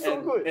 Wow, It was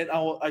so good. and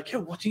I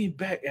kept watching it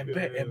back and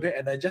back and back,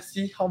 and I just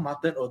see how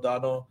Martin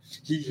O'Donnell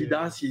he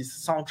does his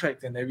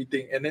soundtracks and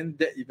everything, and then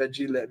that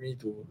eventually led me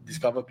to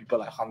discover people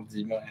like Hans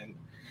Zimmer and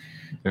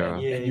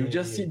you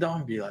just sit down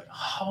and be like,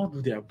 how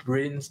do their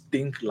brains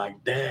think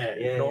like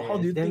that? Yeah, you know, how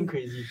do you damn think?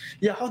 crazy.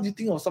 Yeah, how do you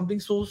think of something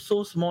so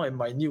small and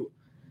minute?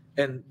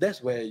 And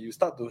that's where you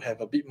start to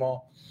have a bit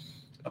more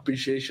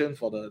appreciation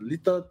for the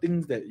little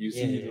things that you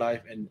see in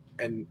life,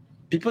 and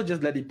people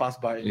just let it pass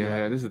by.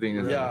 Yeah, that's the thing.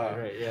 That's Yeah.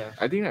 Right, yeah.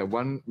 I think like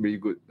one really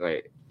good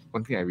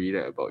one thing I really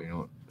like about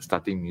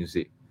starting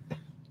music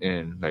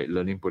and like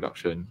learning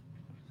production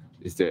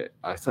is that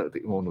I start to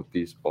take more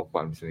notice of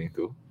what I'm listening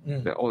to.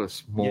 Like all the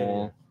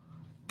small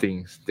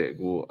things that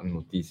go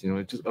unnoticed.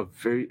 Just a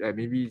very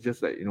maybe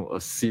just like a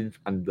synth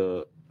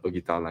under a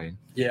guitar line.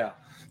 Yeah.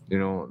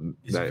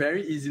 It's like,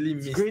 very easily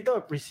It's missed. greater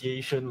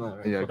appreciation.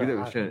 Right, yeah, for greater the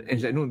art. appreciation. And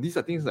it's like, no, these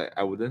are things like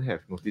I wouldn't have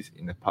noticed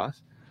in the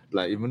past.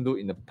 Like even though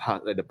in the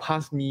past, like the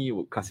past me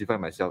would classify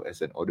myself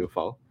as an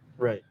audiophile,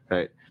 Right.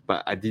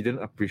 but I didn't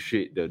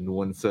appreciate the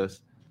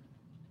nuances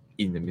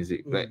in the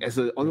music. Like as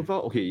an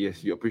audiophile, okay,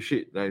 yes, you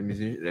appreciate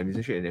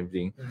musician and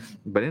everything,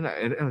 but then like at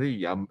the end of the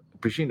day, I'm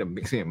appreciating the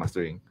mixing and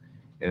mastering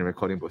and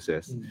recording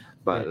process,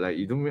 but like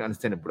you don't really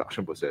understand the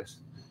production process.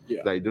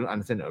 Yeah. Like you don't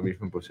understand the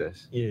arrangement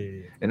process.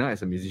 Yeah. And now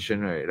as a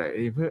musician, right, like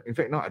in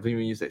fact now I don't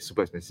even use like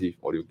super expensive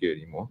audio gear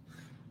anymore.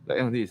 Like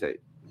at the end of the day, it's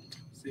like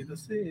Say the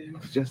same.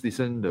 just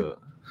listen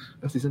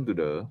to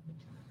the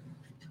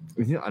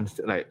you need to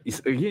understand, like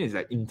it's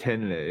like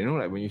intent,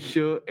 like when you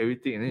hear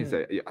everything and then it's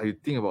like you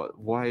think about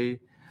why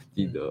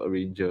did the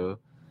arranger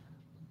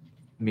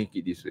make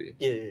it this way.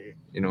 Yeah.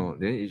 Then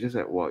it's just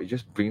like wow, it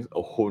just brings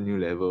a whole new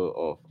level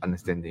of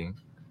understanding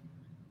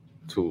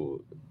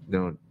to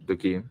the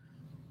game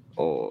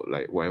or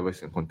like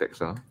whatever's in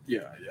context. Yeah.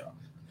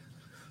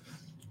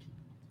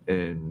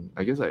 And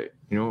I guess like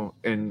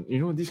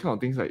these kind of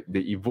things like they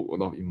evoke a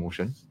lot of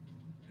emotion.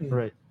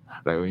 Right.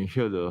 Like when you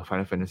hear the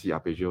Final Fantasy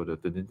arpeggio, the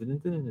dun, dun, dun,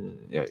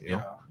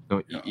 dun,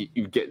 dun,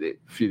 you get that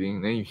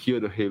feeling. Then you hear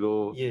the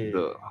Halo,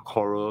 the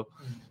horror,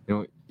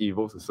 it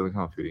evokes a certain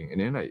kind of feeling. And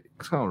then like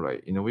it's kind of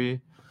like in a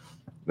way,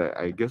 like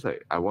I guess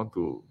like I want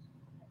to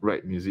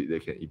write music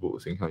that can evoke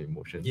the same kind of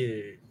emotion.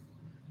 Yeah.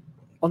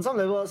 On some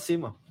level,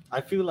 same. I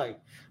feel like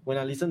when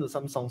I listen to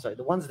some songs, right,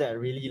 the ones that I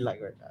really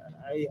like,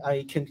 right,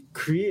 I can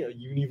create a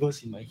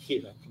universe in my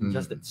head from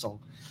just that song.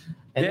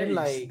 And then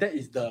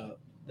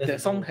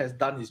that song has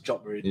done its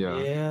job already.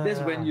 Yeah. That's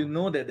when you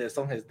know that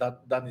song has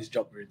done its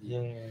job already.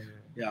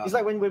 Yeah. It's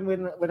like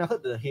when I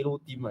heard the Halo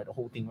theme, right, the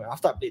whole thing, right,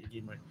 after I played the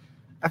game, right,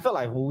 I felt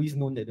like I've always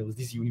known that there was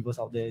this universe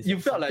out there. It's You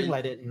felt something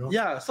like that,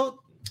 Yeah. So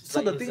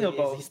like the thing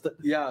about existed.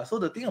 so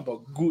the thing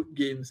about good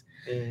games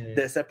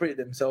that separate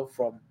themselves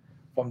from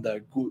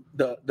the good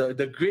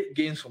the great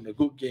games from the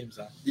good games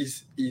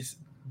is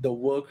the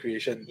world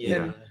creation.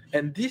 Yeah.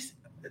 And this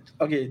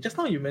just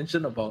now you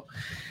mentioned about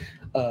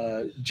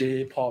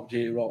J-pop,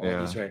 J-rock,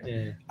 all this, right?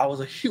 Yeah. I was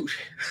a huge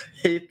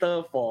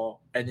hater for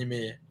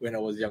anime when I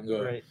was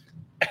younger. Right.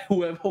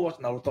 Whoever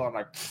watched Naruto, I'm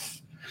like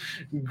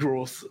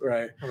gross,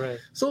 right? Right.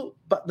 So,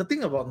 but the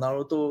thing about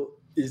Naruto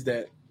is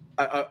that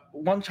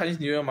one Chinese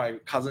New Year, my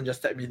cousin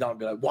just sat me down and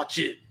be like, watch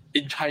it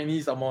in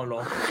Chinese, I'm all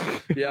along.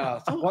 Yeah.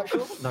 So What show?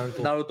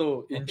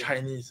 Naruto in Okay.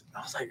 Chinese.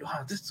 I was like,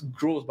 wow, this is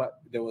gross,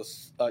 but there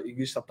was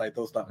English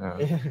subtitles stuff.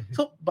 Yeah.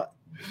 So,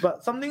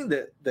 but something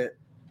that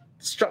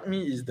struck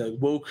me is the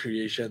world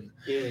creation.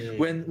 Yeah.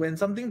 When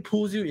something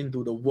pulls you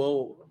into the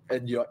world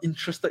and you're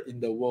interested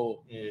in the world,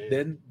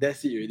 then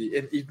that's it already.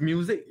 And if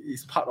music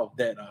is part of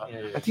that,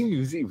 I think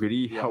music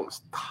really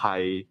helps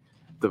tie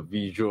the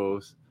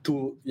visuals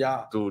to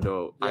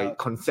the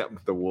concept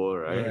of the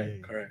world,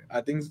 right? correct.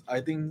 I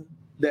think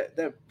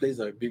that plays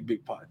a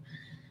big part.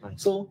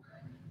 Nice. So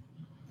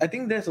I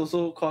think that's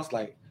also cause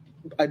like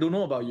I don't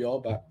know about you all,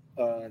 but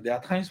there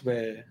are times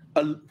where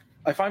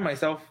I find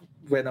myself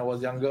when I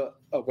was younger,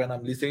 when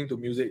I'm listening to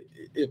music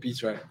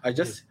earpiece, right? I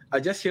just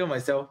hear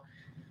myself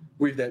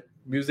with that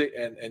music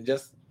and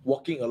just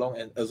walking along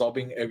and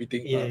absorbing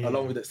everything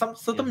along with it. Some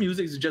certain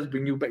music just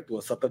bring you back to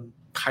a certain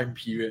time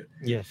period,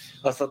 Yes.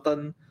 a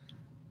certain,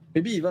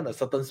 maybe even a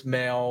certain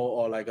smell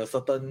or like a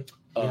certain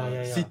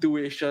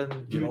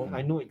situation, you know.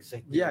 I know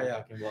exactly what you're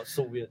talking about.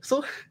 So weird.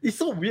 So it's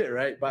so weird,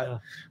 right?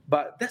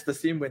 But that's the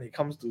same when it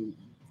comes to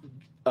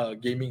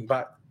gaming.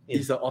 But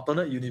it's an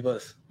alternate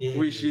universe,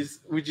 which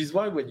is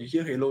why when you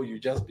hear Halo, you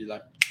just be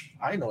like,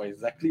 I know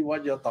exactly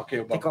what you're talking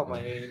about. Take out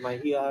my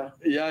ear.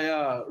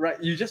 Yeah,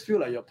 right. You just feel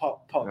like you're part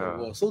of the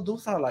world. So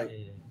those are like,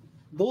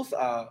 those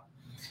are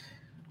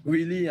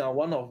really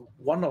one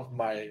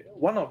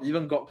of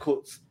even God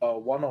Code's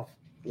one of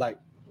like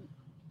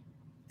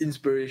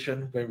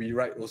inspiration when we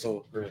write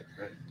also. Right.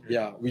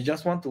 Yeah, we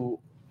just want to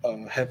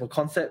have a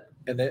concept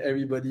and then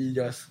everybody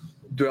just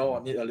dwell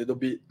on it a little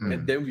bit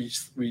and then we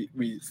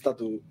start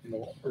to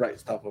write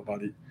stuff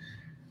about it.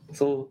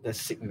 So That's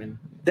sick, man.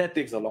 that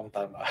takes a long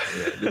time.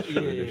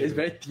 It's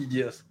very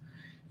tedious.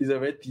 It's a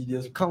very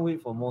tedious. You can't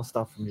wait for more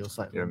stuff from your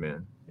side. Yeah,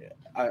 man.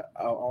 I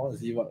want to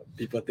see what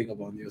people think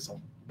about new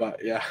song.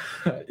 But yeah,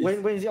 it's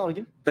When is it out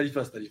again?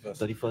 31st.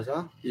 31st,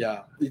 huh?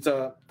 Yeah, it's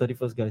a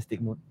 31st, guys,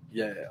 take note.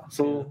 yeah.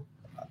 So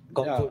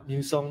Got yeah. Code,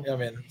 new song. Yeah,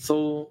 man.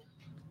 So,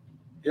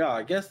 yeah,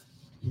 I guess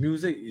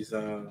music is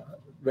a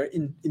very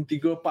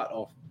integral part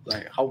of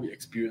like how we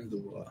experience the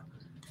world.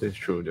 That's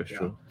true. That's Yeah.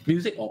 true.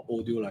 Music or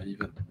audio, like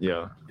even.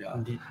 Yeah. Yeah.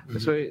 Indeed.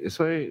 That's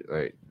why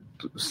like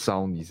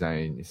sound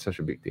design is such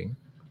a big thing.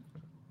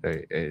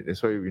 Like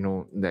that's why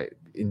like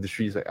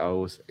industries like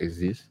ours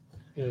exist.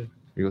 Yeah.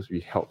 Because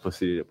we help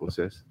facilitate the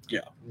process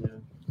Yeah.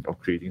 of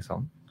creating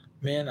sound.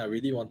 Man, I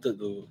really wanted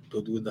to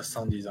do the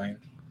sound design.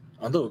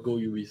 I wanted to go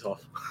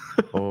Ubisoft.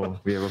 Oh,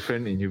 we have a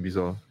friend in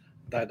Ubisoft.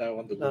 I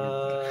want to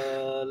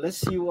go. Let's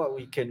see what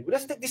we can.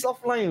 Let's take this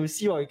offline and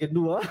see what we can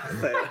do.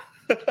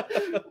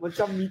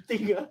 Macam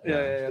meeting.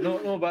 Yeah.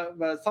 No,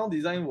 but sound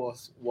design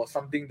was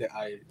something that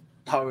I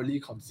thoroughly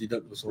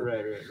considered also.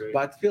 Right.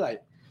 But I feel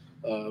like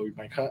with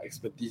my current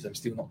expertise, I'm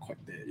still not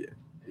quite there yet.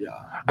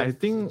 Yeah. I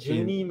think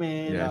Journey,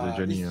 man. Yeah, it's a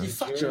journey. It's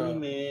such Journey, a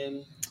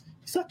man.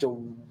 such a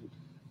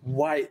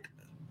wide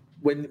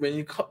when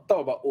you talk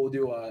about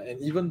audio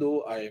and even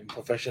though I am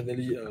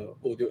professionally an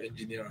audio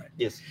engineer, right?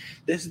 Yes.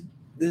 There's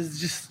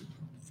just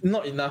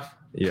not enough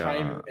Yeah.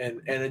 time and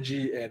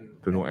energy and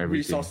To know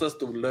everything. resources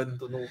to learn.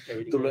 To know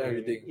everything. To learn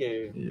everything.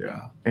 Yeah.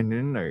 Yeah. And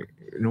then like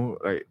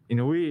like in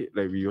a way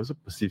like we also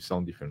perceive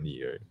sound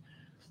differently, right?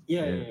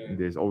 Yeah. And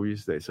there's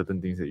always like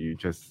certain things that you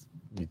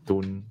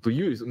don't, to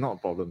you it's not a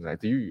problem. Like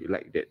to you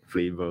like that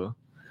flavor.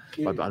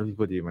 But to other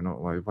people they might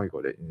not. Why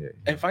got that in there?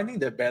 And finding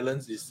that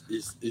balance is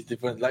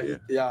different. Like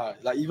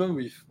like even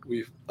with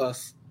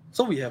us.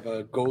 So we have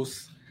a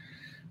ghost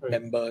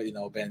member in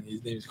our band. His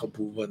name is called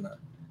Bhuvan.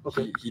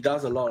 Okay. He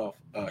does a lot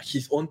of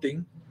his own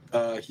thing.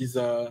 He's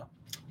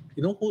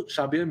you know who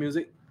Shabir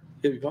Music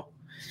here before?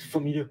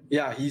 Familiar.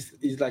 Yeah, he's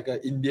like an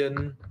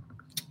Indian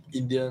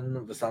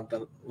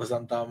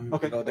Vasantam,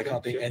 Okay, that kind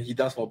of thing, sure. and he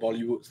does for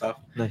Bollywood stuff.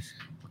 Nice.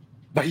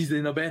 But he's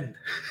in a band.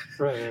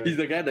 Right. He's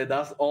the guy that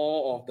does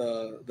all of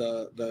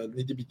the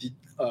nitty-bitty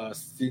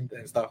synth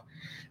and stuff.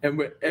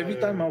 And every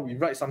time we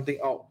write something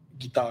out,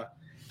 guitar,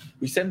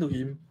 we send to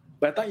him.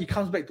 By the time he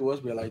comes back to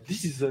us, we're like,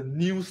 this is a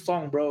new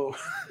song, bro.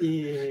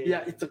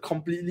 Yeah. It's a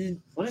completely...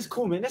 Well, that's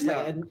cool, man. That's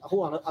like a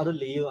whole other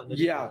layer.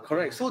 Yeah,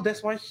 correct. So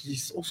that's why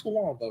he's also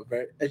one of the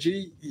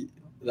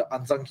the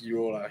unsung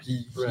hero.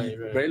 He Right.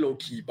 very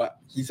low-key, but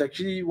he's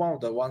actually one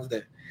of the ones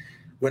that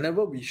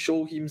whenever we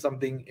show him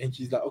something and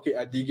he's like, okay,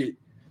 I dig it,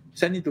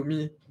 send it to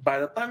me. By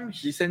the time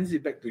he sends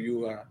it back to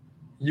you,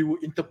 you will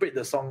interpret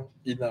the song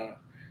in a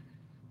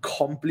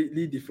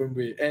completely different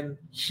way. And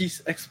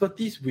his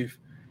expertise with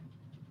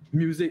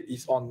music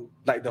is on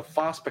like the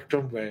far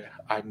spectrum where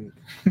I'm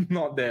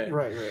not there.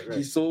 Right.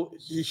 His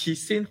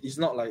synth is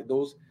not like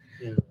those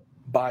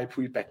buy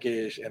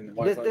pre-packaged and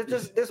whatever.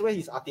 That's where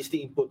his artistic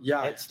input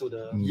adds to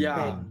the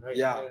band,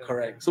 right?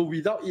 Correct. So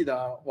without it,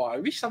 I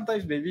wish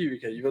sometimes maybe we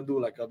can even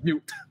do like a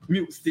mute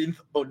synth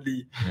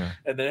only,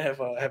 and then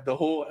have the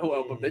whole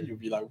album. Then you'll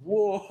be like,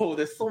 whoa,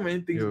 there's so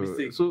many things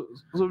missing. So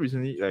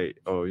recently, like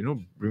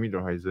Bring Me the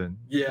Horizon.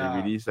 They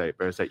released like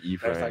Parasite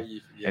Eve, right?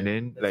 Eve, And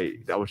then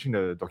like I watching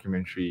the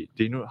documentary.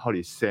 Do you know how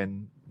they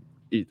send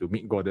it to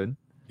Mick Gordon?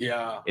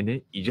 Yeah. And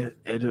then he just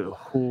added a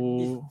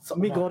whole.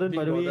 Mick Gordon,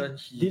 by the way,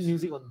 he did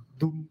music on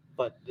Doom,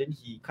 but then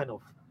he kind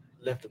of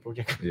left the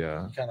project.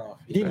 Yeah.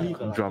 He didn't leave.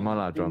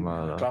 Drama.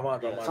 Drama.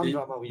 Some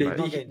drama.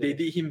 They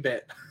did him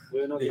bad.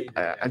 We're not getting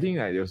into I think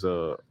like there was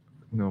a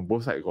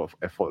both sides got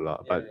effort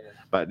lah.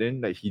 But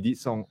then like he did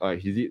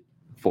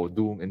for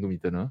Doom and Doom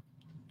Eternal.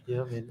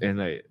 Yeah, man. And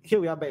like here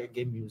we are back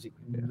again, music.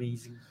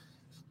 Amazing.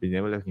 They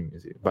never left him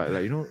music. But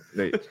like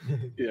like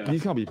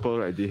these kind of people,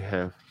 like they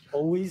have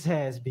always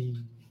has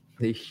been.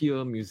 They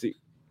hear music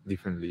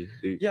differently.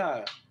 It's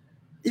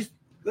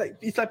like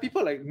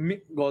people like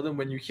Mick Gordon.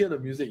 When you hear the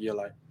music, you're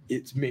like,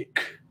 it's Mick.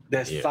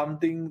 There's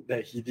something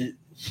that he did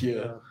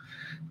here.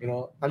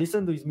 I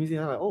listen to his music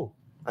and I'm like, oh,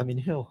 I'm in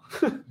hell.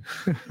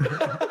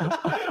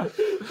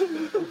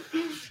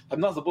 I'm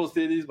not supposed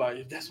to say this, but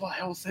if that's what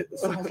hell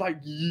sounds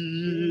like,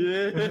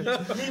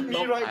 hit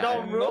me right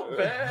down, bro. Not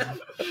bad.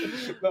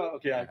 No,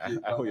 okay,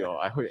 I hope your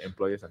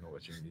employers are not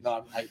watching this.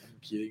 No, I'm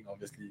kidding.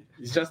 Obviously,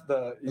 it's just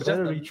the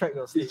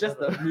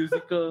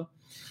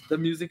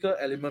musical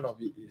element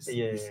of it is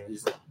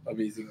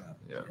amazing.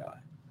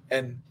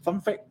 And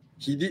fun fact,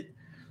 he did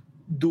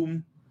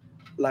Doom,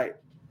 like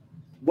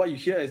what you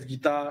hear as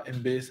guitar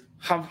and bass.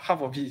 Half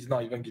of it is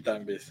not even guitar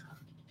and bass.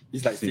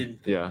 It's like synth.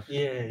 Yeah.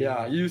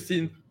 You use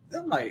synth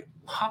I'm like,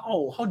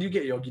 how do you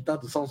get your guitar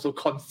to sound so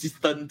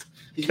consistent?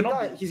 His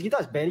Cannot guitar, his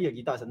guitar is barely a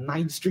guitar. It's a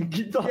 9-string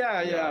guitar.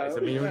 Yeah, It's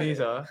a mayonnaise,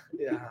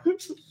 Yeah.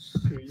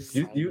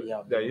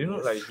 You know,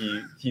 like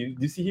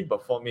you see him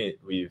perform it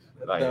with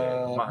like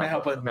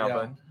The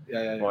Melbourne.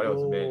 Yeah. Wow, that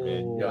was mad,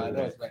 man. Oh, Yeah, that was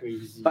that's mad.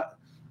 crazy. But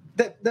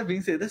that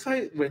being said, that's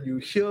why when you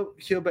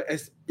hear back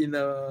as in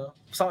a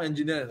sound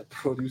engineer and a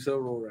producer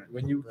role, right?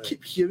 When you Right.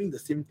 keep hearing the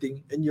same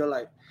thing and you're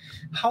like,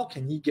 how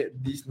can he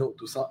get this note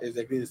to sound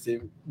exactly the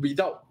same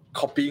without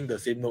copying the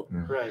same note?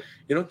 right.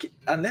 You know,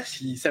 unless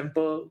he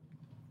sample,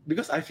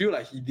 because I feel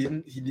like he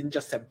didn't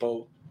just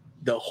sample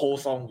the whole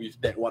song with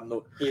that one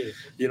note. Yeah.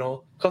 You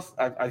know, because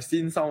I've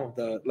seen some of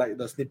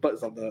the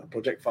snippets of the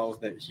project files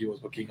that he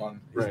was working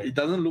on. Right. It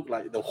doesn't look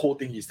like the whole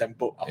thing he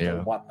sampled after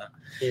Yeah. one.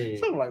 Yeah.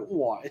 So I'm like,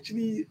 wow,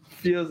 actually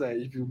feels that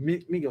if you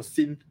make your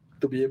synth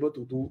to be able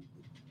to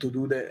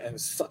do that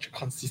and such a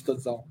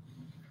consistent sound,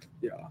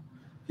 yeah,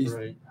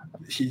 Right.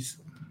 his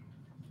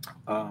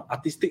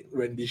artistic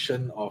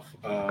rendition of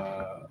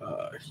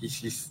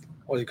his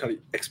what do you call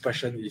it,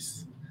 expression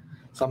is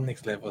some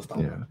next level stuff.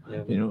 Yeah.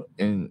 Yeah. You know,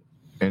 and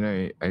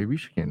I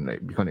wish I can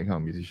like become that kind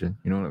of musician.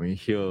 You know, like when you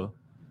hear,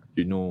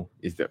 you know,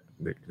 it's that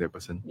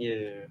person.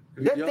 Yeah.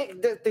 Yeah.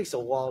 That takes a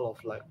while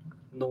of like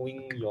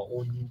knowing your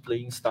own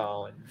playing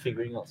style and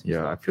figuring out some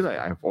Yeah, I stuff. feel like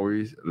I've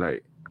always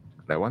like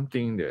one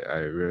thing that I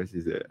realized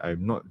is that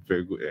I'm not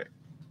very good at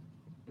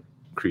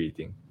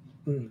creating.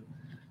 Mm.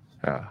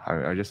 Yeah,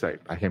 I just like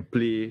I can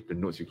play the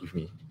notes you give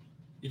me.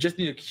 You just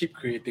need to keep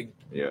creating.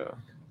 Yeah.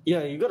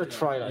 Yeah, you gotta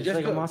try. You It's just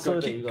like a gotta muscle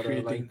that keep you gotta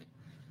creating. like.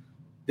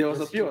 There was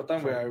a just period of keep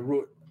time where I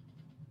trying.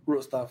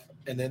 wrote stuff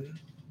and then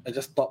I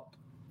just stopped.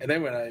 And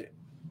then when I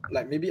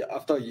like maybe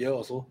after a year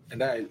or so,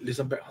 and then I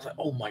listened back, I was like,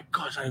 oh my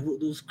gosh, I wrote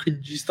those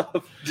cringy stuff.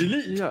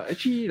 Delete. Yeah,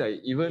 actually, like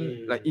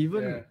even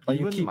Yeah. Yeah. But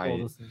you keep all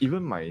those things.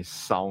 even my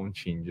sound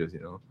changes. You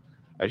know,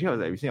 actually, I was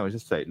like recently I was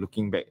just like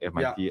looking back at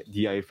my Yeah.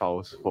 DI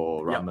files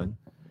for Yeah. Ramen, and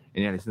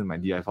then I listened to my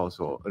DI files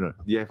for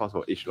DI files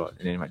for H-Lot,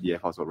 and then my DI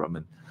files for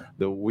Ramen.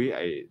 The way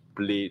I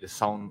play, the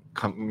sound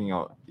coming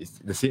out is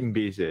the same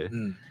bass.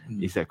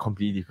 It's like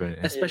completely different.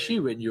 Especially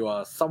when you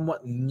are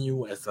somewhat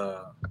new as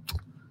a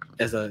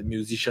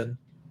musician.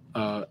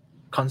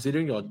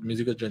 Considering your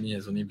musical journey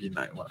has only been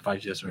like what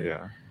 5 years, right?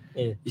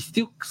 Yeah. It's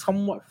still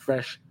somewhat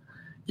fresh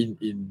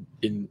in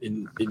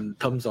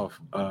terms of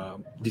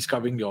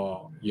discovering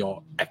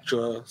your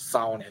actual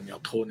sound and your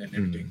tone and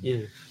everything.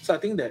 Yeah. So I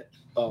think that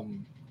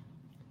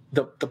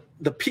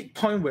the peak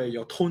point where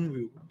your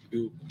tone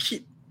will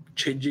keep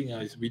changing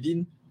is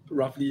within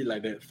roughly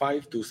like that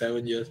 5 to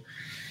 7 years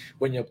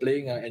when you're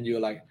playing and you're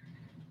like,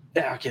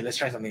 yeah, okay, let's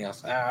try something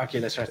else. Okay,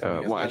 let's try something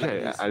else. Well, I like actually,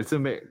 this. I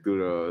listened back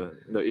to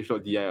the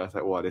H-Lot DI. I was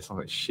like, wow, that sounds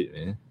like shit,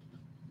 man.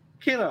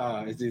 Okay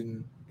lah, as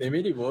in they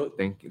made it work.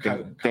 Thanks to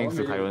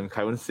Kyron.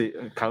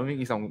 Kyron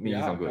made it sound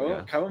good.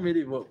 Yeah. Kyron made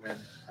it work, man.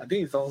 I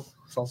think it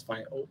sounds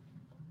fine. Oh,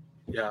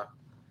 yeah.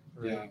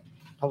 Yeah.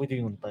 How we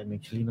doing on time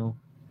actually now?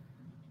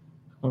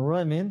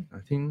 Alright, man. I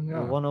think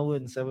We're 1 hour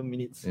and 7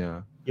 minutes.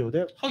 yeah. Yo,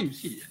 that How you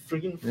see?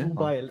 freaking flew Yeah.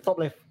 by. Top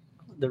left,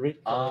 the red.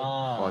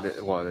 Wow,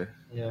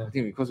 Yeah. I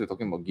think because we're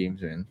talking about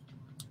games, man.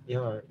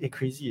 Yeah. It's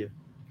crazy.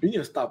 We need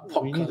to start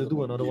podcast. We need to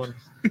do about another games.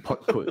 one. Pod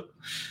code.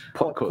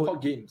 Pod code.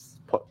 Pod games.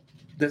 Pod.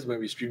 That's where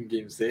we stream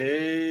games.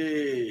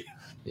 Hey.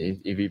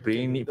 If we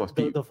playing Need for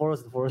Speed, The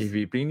forest. if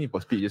we playing Need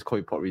for Speed, just call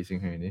it pod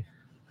racing already.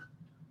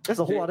 That's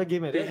a whole They- other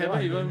game. They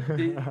haven't even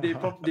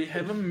they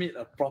haven't made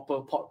a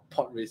proper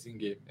pod racing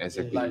game.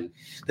 Exactly. Like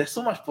there's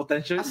so much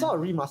potential. I saw a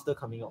remaster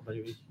coming out, by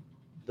the way.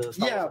 The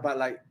Star Yeah, Wars, but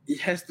like it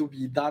has to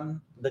be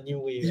done. the new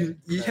way.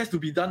 It has to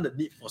be done the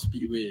Need for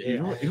Speed way.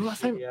 Yeah. You know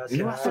last time, Yeah, you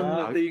know last time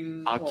Similar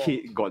thing.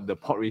 arcade got the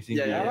pod racing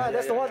Yeah, game. yeah,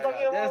 that's the one I'm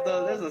talking That's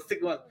about. the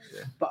sick one.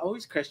 Yeah. But I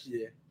always crash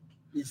it.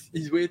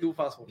 It's way too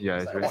fast for me. Yeah,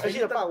 it's like, very- Especially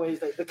the part where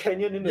it's like the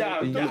canyon in the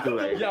Yeah, You need to,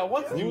 like- yeah.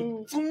 Once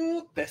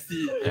you that's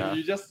it. Yeah. And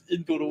you just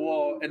into the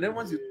wall, and then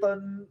once you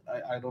turn,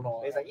 I don't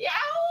know. It's like, yeah.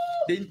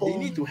 They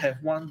need to have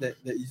one that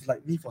is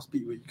like Need for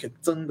Speed where you can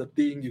turn the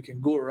thing, you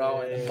can go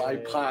around and buy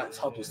parts,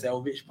 how to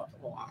salvage parts.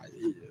 Wow,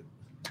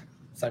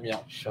 sign me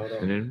up. Shout out.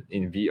 And then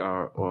in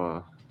VR,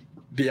 wow,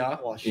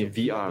 VR. Wow, in shit.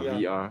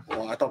 VR.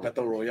 Oh, I thought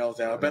Battle Royale.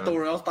 Battle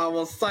Royale Star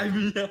Wars, sign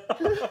me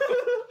up.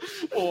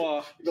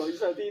 Wow. Got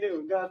inside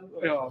the gun.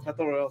 Yeah,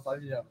 Battle Royale,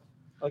 sign me up.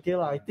 Okay,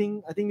 I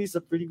think this is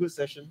a pretty good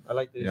session. I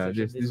like this Yeah,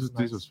 session.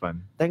 this was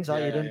fun. Thanks, Yeah,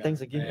 Aiden. yeah.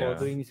 Thanks again Yeah. for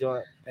doing this.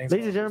 Ladies Thanks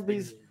and for gentlemen,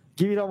 please listening.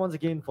 give it up once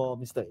again for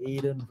Mr.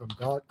 Aiden from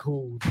God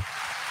Code.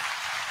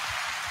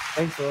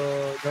 Thanks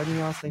for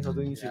joining us. Thanks for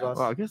doing this with us.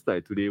 Well, I guess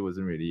like today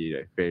wasn't really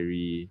like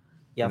very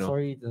Yeah, you know,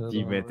 sorry.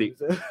 thematic.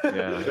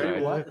 Yeah,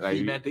 Very like, what? like,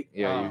 Thematic?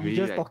 Yeah, you really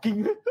just like,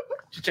 talking.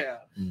 Check out.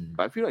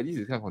 But I feel like this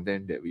is the kind of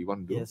content that we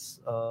want to do. Yes.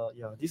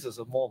 Yeah. This is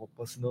a more of a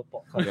personal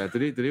podcast. Yeah,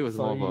 today was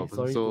more of a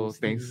Sorry so to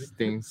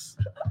steal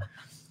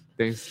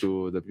thanks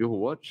to the people who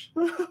watch.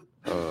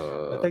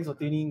 Thanks for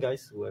tuning in,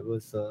 guys.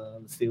 Whoever's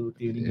still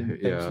tuning in.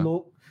 Yeah. Thanks,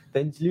 Luke.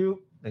 Thanks,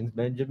 Luke. Thanks,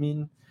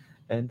 Benjamin.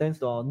 And thanks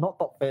to our not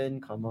top fan,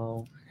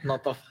 Kamal.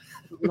 Not tough.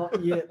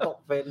 Not yet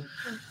top fan.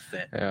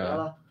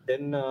 yeah.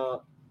 Then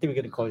think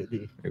we're gonna call it a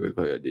day. We're going to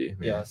call it a day.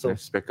 Yeah, so-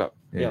 let's back up.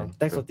 Yeah.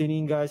 Thanks for tuning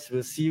in, guys.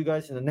 We'll see you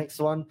guys in the next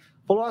one.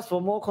 Follow us for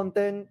more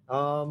content.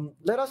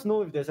 Let us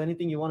know if there's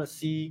anything you want to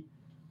see.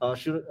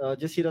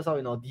 Just hit us out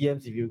in our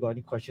DMs if you've got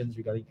any questions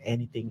regarding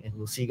anything, and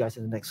we'll see you guys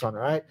in the next one.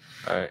 All right.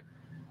 All right.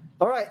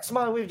 All right.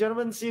 Smile and wave,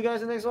 gentlemen. See you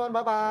guys in the next one.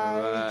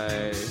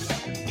 Bye-bye.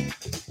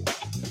 Bye.